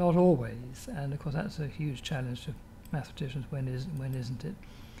number, but not always, and of course that's a huge challenge to mathematicians. When isn't it?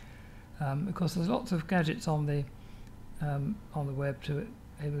 Of course, there's lots of gadgets on the web to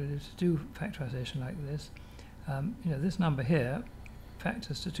able to do factorization like this. This number here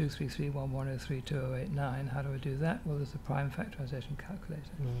factors to 23311032089. How do I do that? Well, there's a prime factorization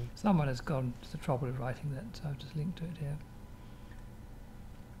calculator. Someone has gone to the trouble of writing that, so I've just linked to it here.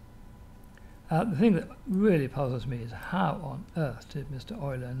 The thing that really puzzles me is how on earth did Mr.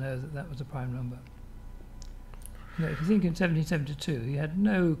 Euler know that that was a prime number? If you think in 1772, he had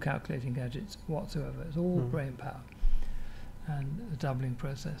no calculating gadgets whatsoever. It's all brain power and the doubling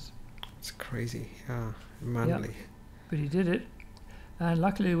process. It's crazy, yeah, manually. Yep. But he did it, and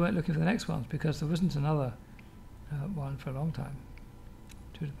luckily we weren't looking for the next ones, because there wasn't another one for a long time.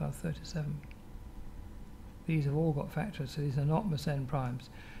 2 to the power 37. These have all got factors, so these are not Mersenne primes.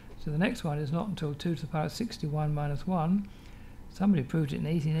 So the next one is not until 2 to the power 61 minus 1. Somebody proved it in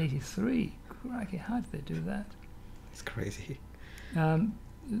 1883. Crikey, how did they do that? It's crazy.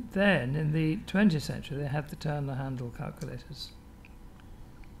 Then, in the 20th century, they had the turn-the-handle calculators.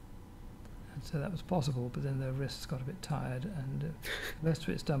 And so that was possible, but then their wrists got a bit tired, and the rest of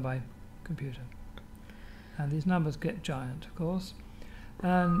it's done by computer. And these numbers get giant, of course.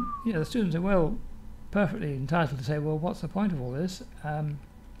 And, the students are perfectly entitled to say, well, what's the point of all this? And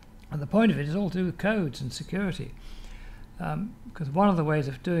the point of it is all to do with codes and security. Because one of the ways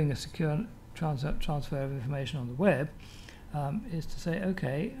of doing a secure transfer of information on the web is to say,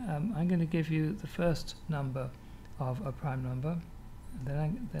 okay, I'm going to give you the first number of a prime number,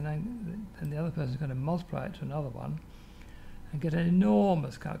 and then the other person is going to multiply it to another one and get an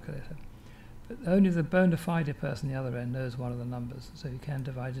enormous calculator. But only the bona fide person at the other end knows one of the numbers, so you can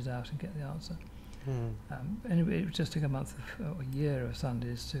divide it out and get the answer. Anyway, it just took a month or a year of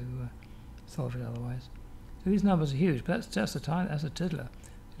Sundays to solve it otherwise. So these numbers are huge, but that's just that's a tiddler.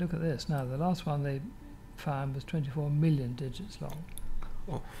 Look at this. Now, the last one they found was 24 million digits long.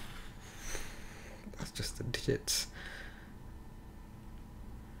 Oh, that's just the digits.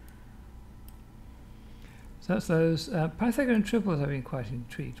 So that's those. Pythagorean triples I've been quite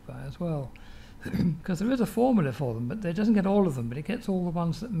intrigued by as well, because there is a formula for them, but it doesn't get all of them, but it gets all the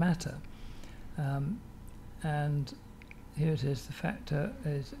ones that matter. And here it is. The factor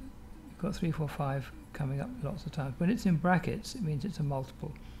is, you've got 3, 4, 5 coming up lots of times. When it's in brackets, it means it's a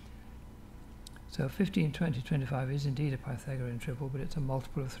multiple. So 15, 20, 25 is indeed a Pythagorean triple, but it's a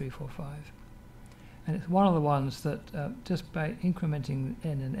multiple of 3, 4, 5. And it's one of the ones that just by incrementing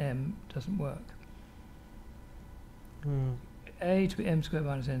n and m doesn't work. A to be m squared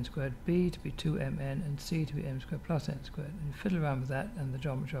minus n squared, b to be 2mn, and c to be m squared plus n squared. And you fiddle around with that, and the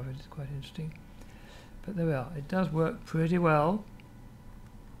geometry of it is quite interesting. But there we are. It does work pretty well.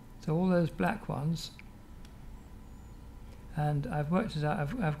 So all those black ones, and I've worked it out.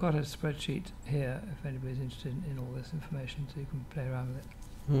 I've got a spreadsheet here if anybody's interested in all this information, so you can play around with it.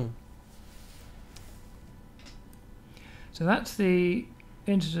 So that's the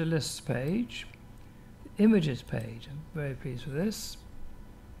integer lists page. The images page, I'm very pleased with this.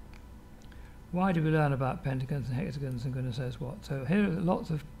 Why do we learn about pentagons and hexagons and goodness knows what? So here are lots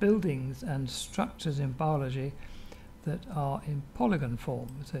of buildings and structures in biology that are in polygon form.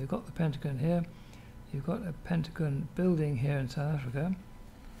 So you've got the pentagon here, you've got a pentagon building here in South Africa.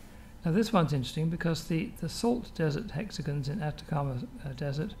 Now this one's interesting because the salt desert hexagons in Atacama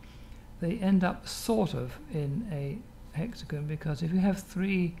Desert, they end up sort of in a hexagon, because if you have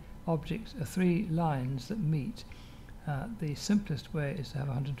 3 objects, 3 lines that meet, the simplest way is to have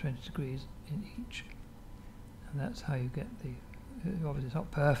 120 degrees in each, and that's how you get obviously it's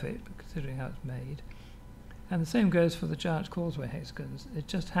not perfect, but considering how it's made. And the same goes for the giant causeway hexagons. It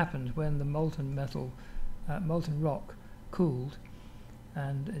just happened when the molten rock cooled,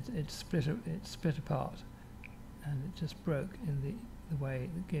 and it split apart, and it just broke in the way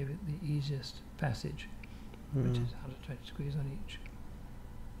that gave it the easiest passage, which is 120 degrees on each.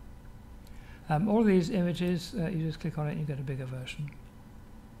 All these images, you just click on it and you get a bigger version.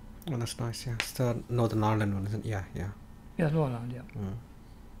 Oh, that's nice, yeah. It's the Northern Ireland one, isn't it? Yeah, yeah. Yeah, Northern Ireland,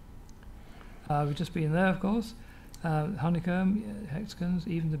 yeah. We've just been there, of course. Honeycomb, hexagons,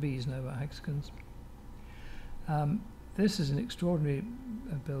 even the bees know about hexagons. This is an extraordinary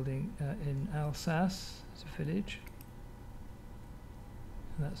building in Alsace. It's a village.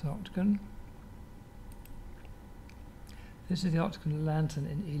 And that's an octagon. This is the octagon lantern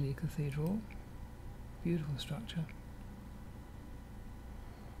in Ely Cathedral. Beautiful structure.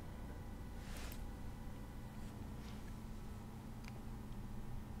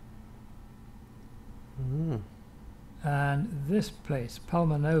 And this place,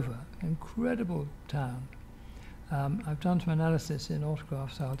 Palmanova, incredible town. I've done some analysis in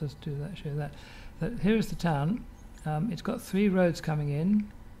autographs, so I'll just do that, show that. Here's the town. It's got 3 roads coming in.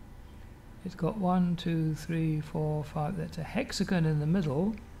 It's got 1, 2, 3, 4, 5. That's a hexagon in the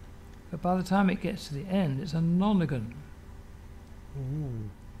middle, but by the time it gets to the end, it's a nonagon.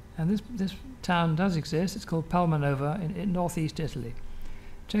 And this town does exist. It's called Palmanova in northeast Italy.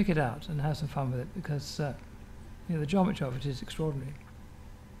 Check it out and have some fun with it, because the geometry of it is extraordinary.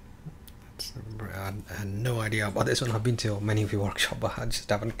 I had no idea about this one. I've been to many of your workshops, but I just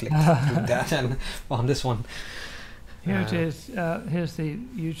haven't clicked through that and found this one. Here it is. Here's the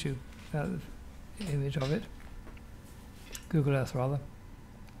YouTube image of it. Google Earth, rather.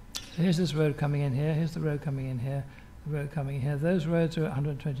 So here's this road coming in here. Here's the road coming in here. The road coming in here. Those roads are at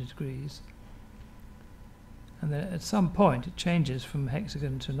 120 degrees. And then at some point it changes from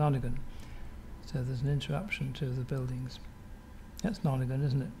hexagon to nonagon. So there's an interruption to the buildings. That's nonagon,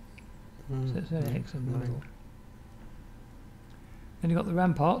 isn't it? So it's only hexagon in the middle. Then you've got the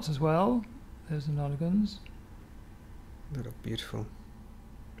ramparts as well. Those are nonagons. They look beautiful.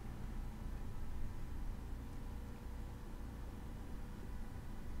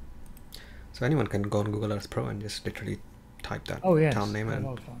 So anyone can go on Google Earth Pro and just literally type that town name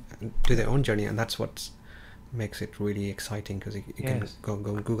and do their own journey, and that's what makes it really exciting, because you can go on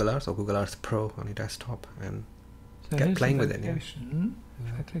Google Earth or Google Earth Pro on your desktop and get playing with it. Yeah.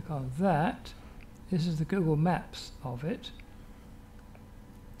 If I click on that, this is the Google Maps of it.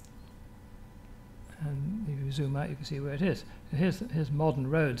 And if you zoom out, you can see where it is. So here's modern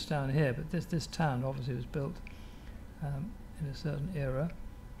roads down here, but this town obviously was built in a certain era.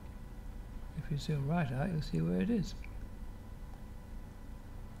 If you zoom right out, you'll see where it is.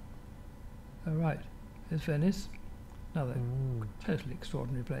 Oh, right. There's Venice. Another totally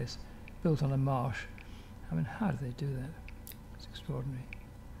extraordinary place, built on a marsh. I mean, how do they do that? It's extraordinary.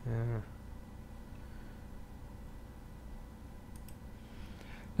 Yeah.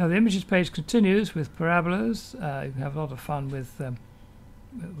 Now the images page continues with parabolas. You can have a lot of fun with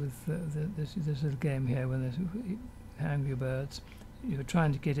this little game here when there's Angry Birds. You're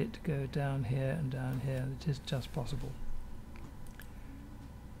trying to get it to go down here and down here, and it is just possible.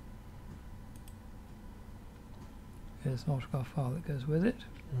 There's an autograph file that goes with it.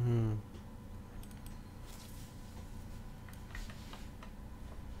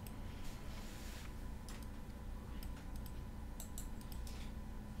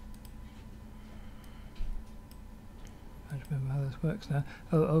 I don't remember how this works now.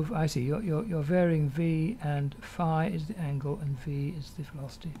 Oh, I see. You're varying v, and phi is the angle and v is the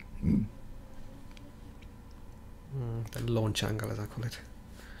velocity. The launch angle, as I call it.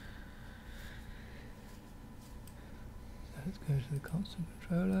 Let's go to the constant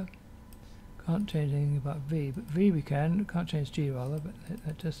controller. Can't change anything about v, but v we can. Can't change g rather, but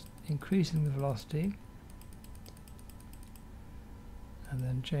that just increasing the velocity. And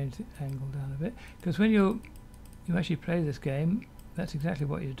then change the angle down a bit. Because when you actually play this game, that's exactly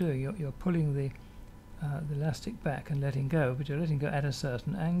what you're doing. You're pulling the elastic back and letting go, but you're letting go at a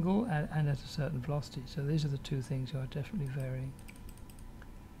certain angle and at a certain velocity. So these are the two things you are definitely varying.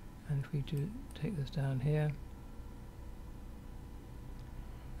 And if we take this down here,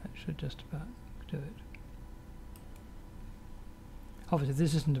 that should just about do it. Obviously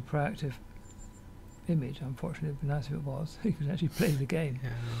this isn't a proactive image, unfortunately. It would be nice if it was. You could actually play the game. Yeah.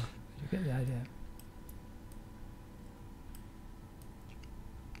 But you get the idea.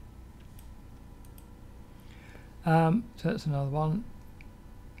 So that's another one,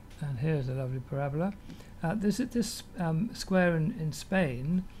 and here's a lovely parabola. This square in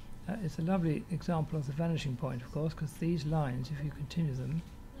Spain is a lovely example of the vanishing point, of course, because these lines, if you continue them,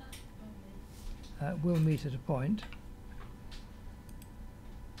 will meet at a point.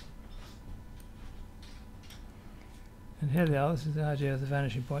 And here they are. This is the idea of the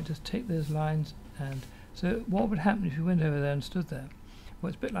vanishing point. Just take those lines, and so what would happen if you went over there and stood there? Well,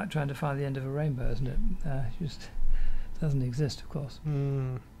 it's a bit like trying to find the end of a rainbow, isn't it? It just doesn't exist, of course.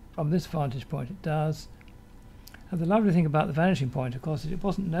 From this vantage point it does. And the lovely thing about the vanishing point, of course, is it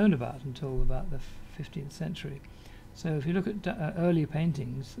wasn't known about until about the 15th century. So if you look at early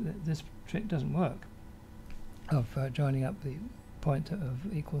paintings, this trick doesn't work, of joining up the point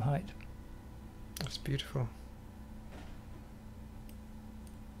of equal height. That's beautiful.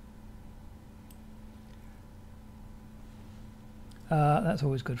 That's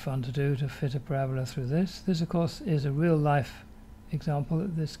always good fun to do, to fit a parabola through this. This, of course, is a real-life example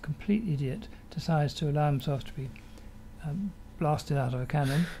that this complete idiot decides to allow himself to be blasted out of a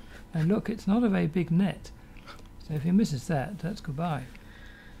cannon. And look, it's not a very big net. So if he misses that, that's goodbye.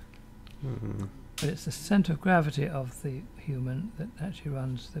 But it's the centre of gravity of the human that actually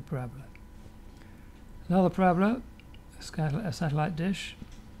runs the parabola. Another parabola, a satellite dish.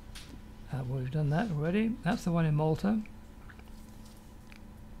 Well, we've done that already. That's the one in Malta.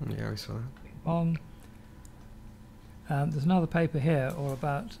 Yeah, we saw that. On. There's another paper here all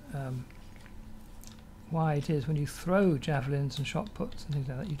about why it is when you throw javelins and shot puts and things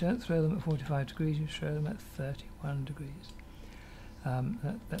like that, you don't throw them at 45 degrees, you throw them at 31 degrees.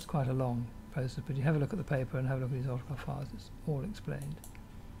 That's quite a long process, but you have a look at the paper and have a look at these autograph files, it's all explained.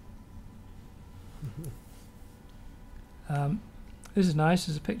 This is nice,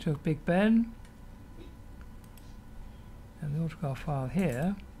 there's a picture of Big Ben, and the autograph file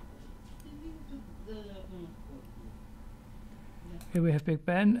here. Here we have Big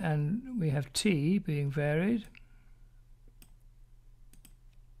Ben, and we have T being varied.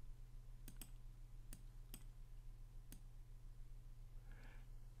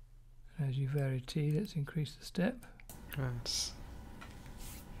 As you vary T, let's increase the step. Yes.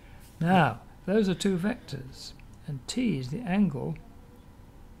 Now, those are two vectors, and T is the angle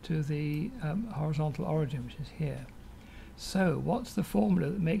to the horizontal origin, which is here. So, what's the formula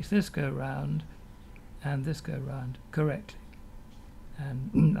that makes this go round and this go round correctly?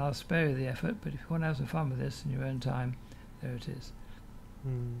 And I'll spare you the effort, but if you want to have some fun with this in your own time, there it is.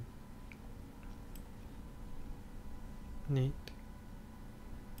 Neat.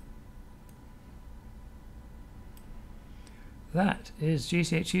 That is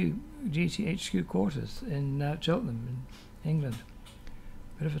GCHQ quarters in Cheltenham, in England.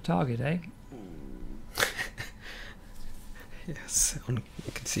 Bit of a target, eh? Yes, you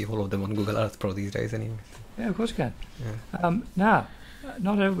can see all of them on Google Earth Pro these days anyway. Yeah, of course you can. Yeah. Now,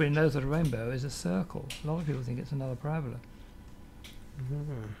 not everybody knows that a rainbow is a circle. A lot of people think it's another parabola.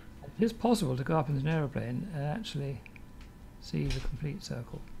 It is possible to go up in an aeroplane and actually see the complete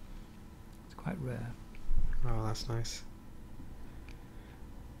circle. It's quite rare. Oh, that's nice.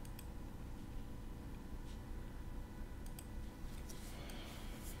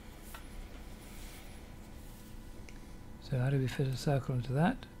 So how do we fit a circle into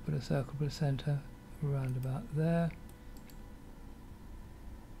that? Put a circle, put a centre around about there.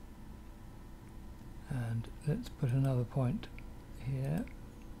 And let's put another point here.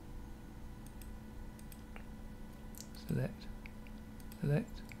 Select,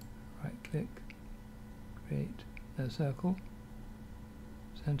 right click, create a circle,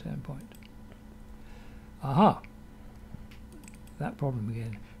 centre and point. Aha! That problem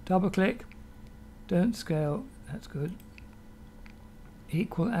again. Double click, don't scale, that's good.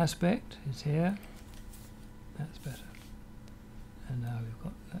 Equal aspect is here, that's better. And now we've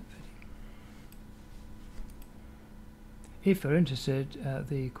got that fitting. If you're interested,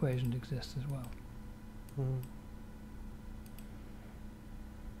 the equation exists as well.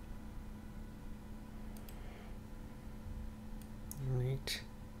 Neat.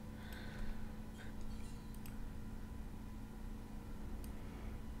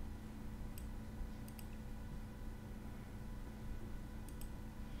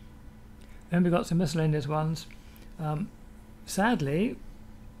 Then we've got some miscellaneous ones. Sadly,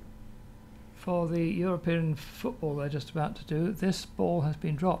 for the European football they're just about to do, this ball has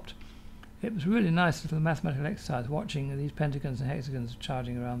been dropped. It was a really nice little mathematical exercise watching these pentagons and hexagons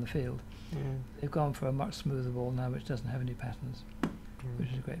charging around the field. They've gone for a much smoother ball now which doesn't have any patterns, which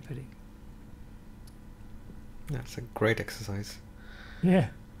is a great pity. That's a great exercise. Yeah.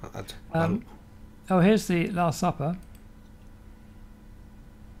 Oh, here's the Last Supper.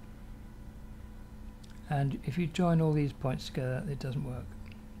 And if you join all these points together, it doesn't work.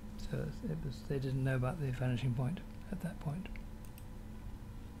 So they didn't know about the vanishing point at that point.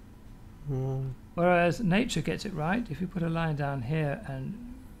 Whereas nature gets it right. If you put a line down here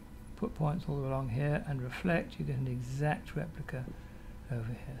and put points all along here and reflect, you get an exact replica over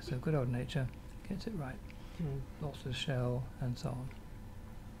here. So good old nature gets it right. Lost of shell and so on.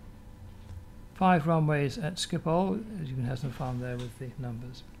 5 runways at Schiphol, as you can have some fun there with the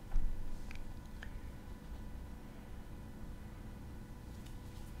numbers.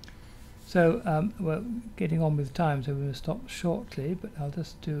 So we're getting on with time, so we will stop shortly, but I'll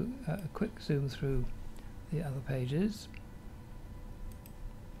just do a quick zoom through the other pages.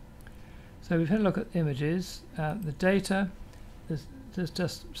 So we've had a look at images, the data. There's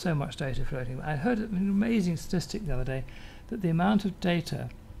just so much data floating. I heard an amazing statistic the other day that the amount of data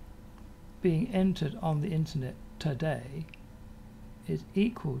being entered on the internet today is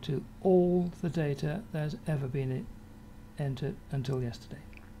equal to all the data that has ever been entered until yesterday.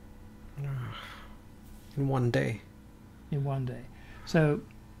 In one day. In one day. So,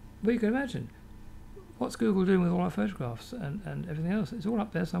 well, you can imagine, what's Google doing with all our photographs and everything else? It's all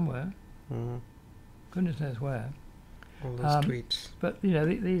up there somewhere. Goodness knows where. All those tweets. But you know,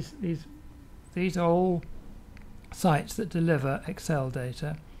 these are all sites that deliver Excel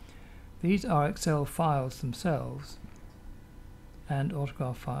data. These are Excel files themselves and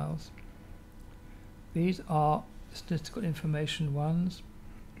autograph files. These are statistical information ones.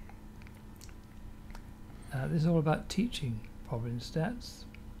 This is all about teaching problem stats,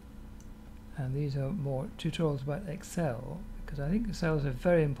 and these are more tutorials about Excel, because I think Excel is a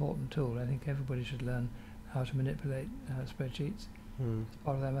very important tool. I think everybody should learn how to manipulate spreadsheets as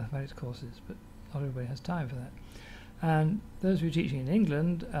part of their mathematics courses, but not everybody has time for that. And those who are teaching in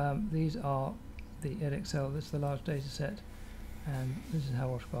England, these are the Excel. This is the large data set, and this is how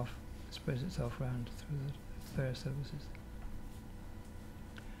autograph spreads itself around through the various services.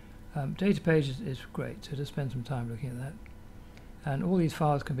 Data pages is great, so just spend some time looking at that. And all these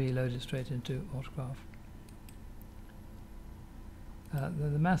files can be loaded straight into autograph.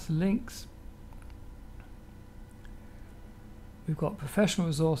 The math links. We've got professional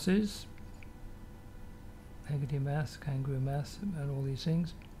resources, Haggerty Maths, Kangaroo Maths, and all these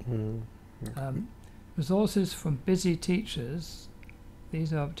things. Resources from busy teachers.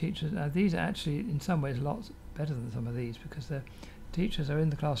 These are teachers. These are actually, in some ways, lots better than some of these, because the teachers are in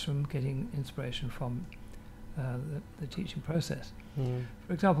the classroom getting inspiration from the teaching process.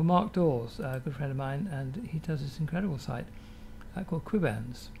 For example, Mark Dawes, a good friend of mine, and he does this incredible site called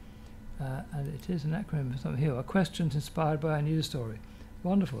Quibans. And it is an acronym for something here, questions inspired by a news story.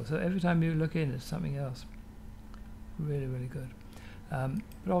 Wonderful. So every time you look in, it's something else. Really, really good.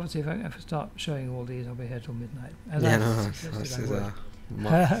 But obviously, if I start showing all these, I'll be here till midnight. This is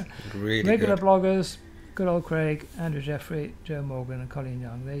really regular good. bloggers, good old Craig, Andrew Jeffrey, Joe Morgan, and Colleen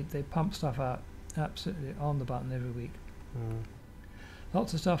Young. They pump stuff out absolutely on the button every week.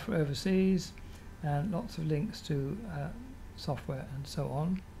 Lots of stuff for overseas, and lots of links to software and so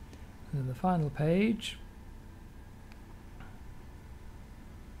on. And then the final page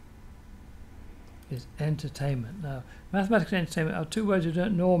is entertainment. Now, mathematics and entertainment are two words you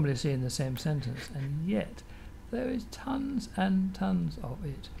don't normally see in the same sentence, and yet there is tons and tons of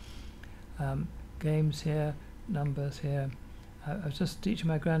it. Games here, numbers here. I was just teaching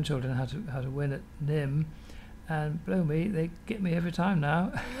my grandchildren how to win at NIM, and blow me, they get me every time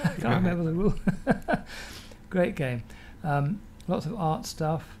now. I can't remember the rule. Great game. Lots of art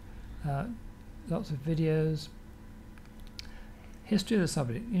stuff. Lots of videos. History of the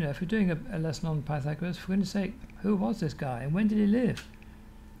subject. You know, if you're doing a lesson on Pythagoras, for goodness sake, who was this guy and when did he live?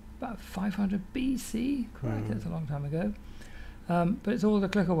 About 500 BC? Correct, that's a long time ago. But it's all a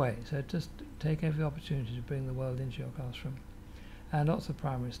click away, so just take every opportunity to bring the world into your classroom. And lots of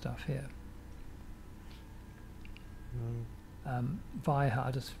primary stuff here. Viha,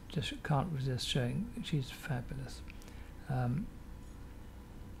 I just can't resist showing. She's fabulous.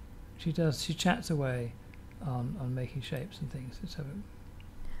 She chats away on making shapes and things.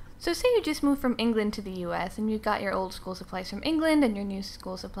 So say you just moved from England to the US and you got your old school supplies from England and your new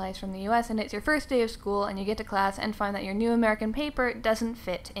school supplies from the US, and it's your first day of school and you get to class and find that your new American paper doesn't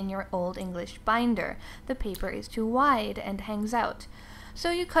fit in your old English binder. The paper is too wide and hangs out. So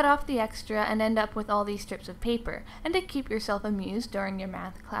you cut off the extra and end up with all these strips of paper, and to keep yourself amused during your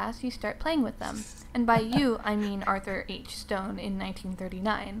math class, you start playing with them. And by you, I mean Arthur H. Stone in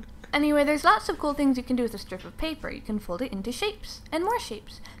 1939. Anyway, there's lots of cool things you can do with a strip of paper. You can fold it into shapes, and more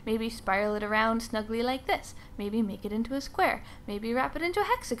shapes. Maybe spiral it around snugly like this. Maybe make it into a square. Maybe wrap it into a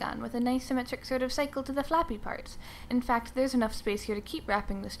hexagon with a nice symmetric sort of cycle to the flappy parts. In fact, there's enough space here to keep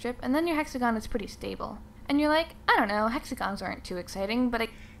wrapping the strip, and then your hexagon is pretty stable. And you're like, I don't know, hexagons aren't too exciting, but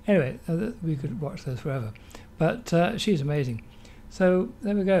Anyway, we could watch those forever. But she's amazing. So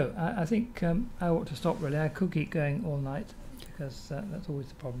there we go. I think I ought to stop really. I could keep going all night, because that's always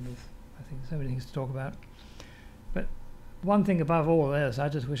the problem with, I think, so many things to talk about. But one thing above all else, I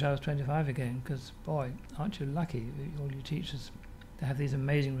just wish I was 25 again, because boy, aren't you lucky, all you teachers, to have these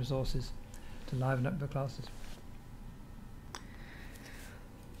amazing resources to liven up your classes.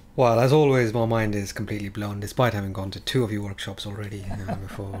 Well, as always, my mind is completely blown, despite having gone to 2 of your workshops already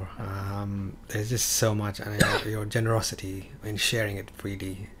before. There's just so much, and your generosity in sharing it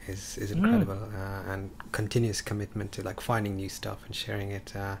freely is incredible, and continuous commitment to like finding new stuff and sharing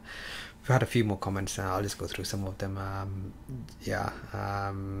it. We've had a few more comments. I'll just go through some of them.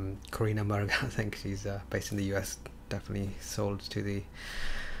 Corina Merg, I think she's based in the US, definitely sold to the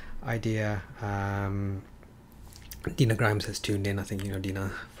idea. Dina Grimes has tuned in. I think you know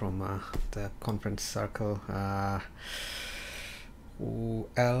Dina from the conference circle.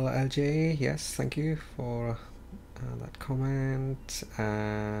 LLJ, yes, thank you for that comment.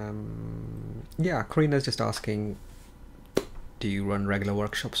 Yeah, Karina's just asking, do you run regular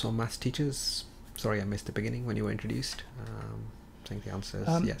workshops on maths teachers? Sorry, I missed the beginning when you were introduced. I think the answer is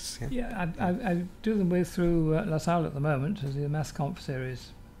yes. Yeah, I do them through La Salle at the moment, as the Maths Conf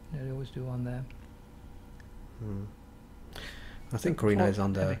series. They always do one there. I think Karina is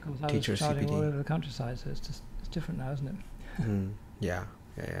on the teacher CPD all CPD. over the countryside, so it's different now, isn't it? Yeah.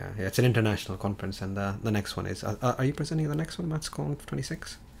 It's an international conference, and the next one is. Are you presenting the next one, Maths Conf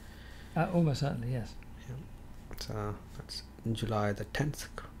 26? Almost certainly, yes. Yeah. That's July the 10th.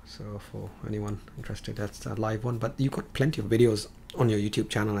 So for anyone interested, that's a live one. But you've got plenty of videos on your YouTube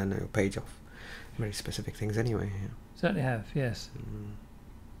channel and your page of very specific things, anyway. Yeah. Certainly have, yes.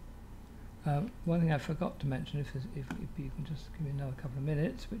 One thing I forgot to mention, if you can just give me another couple of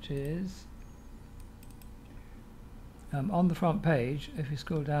minutes, which is on the front page, if you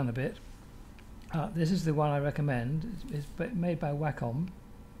scroll down a bit, this is the one I recommend. It's made by Wacom,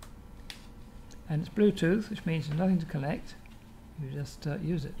 and it's Bluetooth, which means there's nothing to connect. You just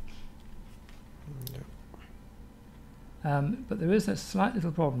use it. But there is a slight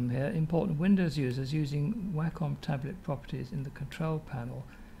little problem here. Important Windows users using Wacom tablet properties in the control panel.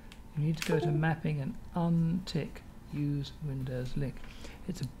 You need to go to mapping and untick use Windows link.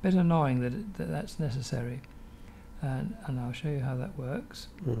 It's a bit annoying that's necessary, and I'll show you how that works.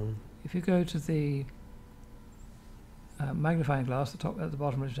 If you go to the magnifying glass at the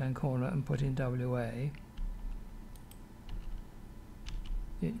bottom left-hand corner and put in WA,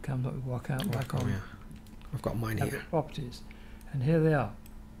 it comes up with Wacom. Yeah. I've got mine here. Properties, and here they are.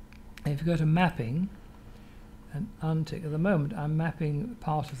 And if you go to mapping and untick, at the moment I'm mapping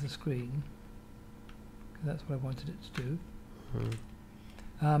part of the screen, because that's what I wanted it to do.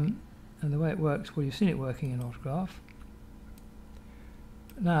 And the way it works, well, you've seen it working in Autograph.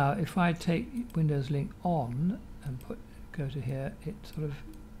 Now if I take Windows Link on and go to here, it sort of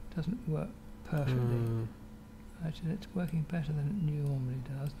doesn't work perfectly. Actually, it's working better than it normally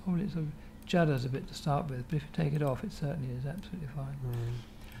does. Normally it sort of judders a bit to start with, but if you take it off, it certainly is absolutely fine.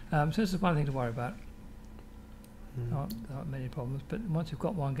 So this is one thing to worry about. There aren't many problems, but once you've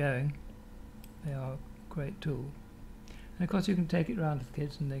got one going, they are a great tool. And of course you can take it around to the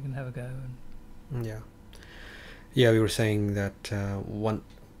kids and they can have a go. Yeah, we were saying that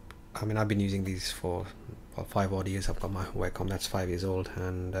I've been using these for 5 odd years. I've got my Wacom, that's 5 years old,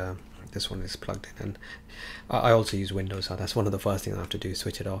 and this one is plugged in, and I also use Windows, so that's one of the first things I have to do,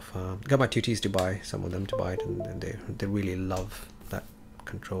 switch it off. Got my tutees to buy, some of them to buy it, and they really love that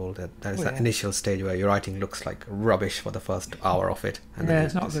control. That is that initial stage where your writing looks like rubbish for the first hour of it. And yeah,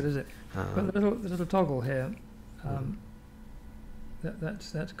 it's not good, is it? But the little toggle here,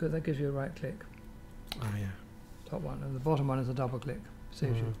 that's good. That gives you a right click. Oh yeah. Top one, and the bottom one is a double click.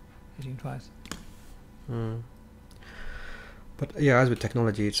 Saves you hitting twice. But yeah, as with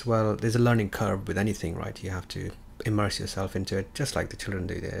technology, there's a learning curve with anything, right? You have to immerse yourself into it, just like the children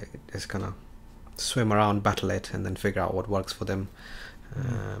do. They just kind of swim around, battle it, and then figure out what works for them.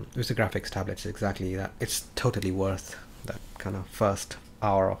 With the graphics tablets, exactly that. It's totally worth that kind of first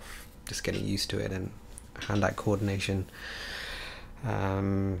hour of just getting used to it and hand-eye coordination.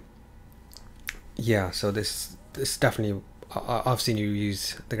 Yeah, so this definitely. I've seen you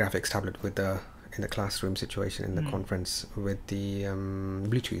use the graphics tablet in the classroom situation in the conference with the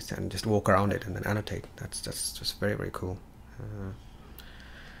Bluetooth, and just walk around it and then annotate. That's just very, very cool.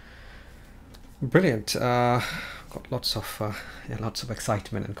 Brilliant. Got lots of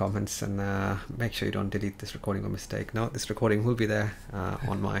excitement and comments, and make sure you don't delete this recording by mistake. No, this recording will be there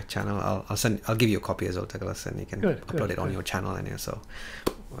on my channel. I'll give you a copy as well, Douglas, and you can upload it on your channel, and so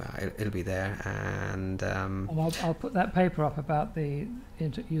it'll be there. And I'll put that paper up about the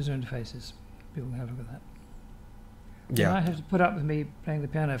user interfaces. People can have a look at that. Yeah. You might have to put up with me playing the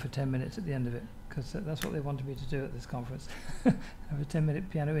piano for 10 minutes at the end of it, because that's what they wanted me to do at this conference. Have a 10-minute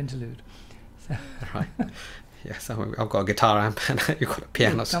piano interlude. So right. Yeah, so I've got a guitar amp and you've got a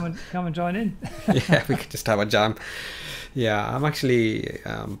piano. Come and join in. Yeah, we could just have a jam. Yeah, I'm actually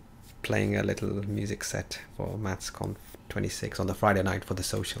playing a little music set for MathsConf 26 on the Friday night for the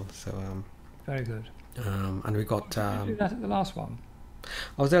social. So Very good. and we got. Did you do that at the last one?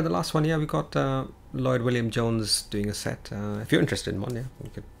 I was there the last one. Yeah, we got Lloyd William Jones doing a set. If you're interested in one, yeah, you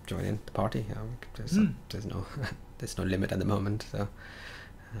could join in the party. There's no there's no limit at the moment. So,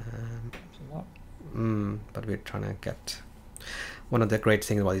 That's a lot. but we're trying to get. One of the great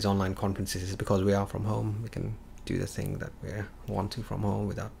things about these online conferences is because we are from home, we can do the thing that we want to from home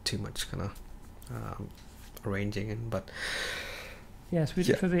without too much kind of arranging. But Yes, we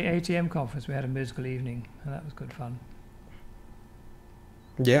did for the ATM conference. We had a musical evening, and that was good fun.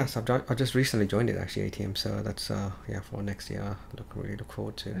 yes, I just recently joined it actually, ATM. So that's for next year. I really look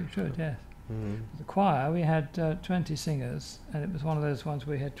forward to. You should, yes. Mm. The choir, we had 20 singers, and it was one of those ones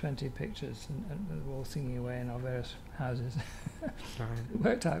where we had 20 pictures, and we were all singing away in our various houses. Right. It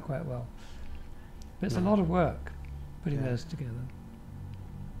worked out quite well. But it's a No. lot of work putting Yeah. those together.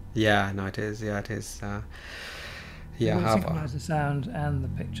 Yeah, no, it is. Yeah, it is. You How- synchronize the sound and the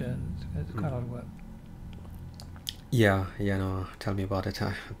picture. It's quite a lot of work. Yeah, no, tell me about it.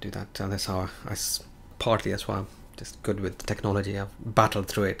 I do that. That's how partly that's why I'm just good with technology. I've battled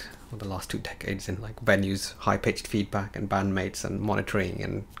through it for the last 2 decades in like venues, high-pitched feedback and bandmates and monitoring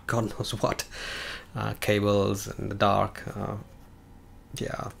and God knows what, cables in the dark.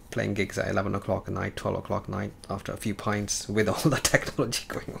 Playing gigs at 11 o'clock at night, 12 o'clock at night after a few pints with all the technology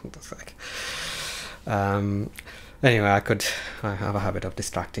going on. That's like, anyway, I have a habit of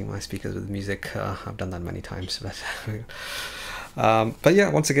distracting my speakers with music. I've done that many times, but yeah,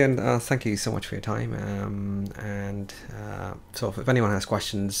 once again, thank you so much for your time. So if anyone has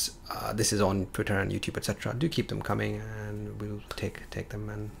questions, this is on Twitter and YouTube, etc. Do keep them coming, and we'll take them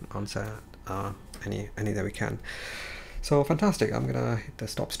and answer any that we can. So fantastic! I'm gonna hit the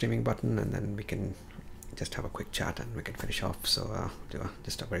stop streaming button, and then we can just have a quick chat, and we can finish off. So do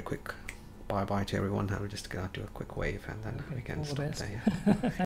just a very quick bye to everyone. I'll just do a quick wave, and then we can all the stop best. there.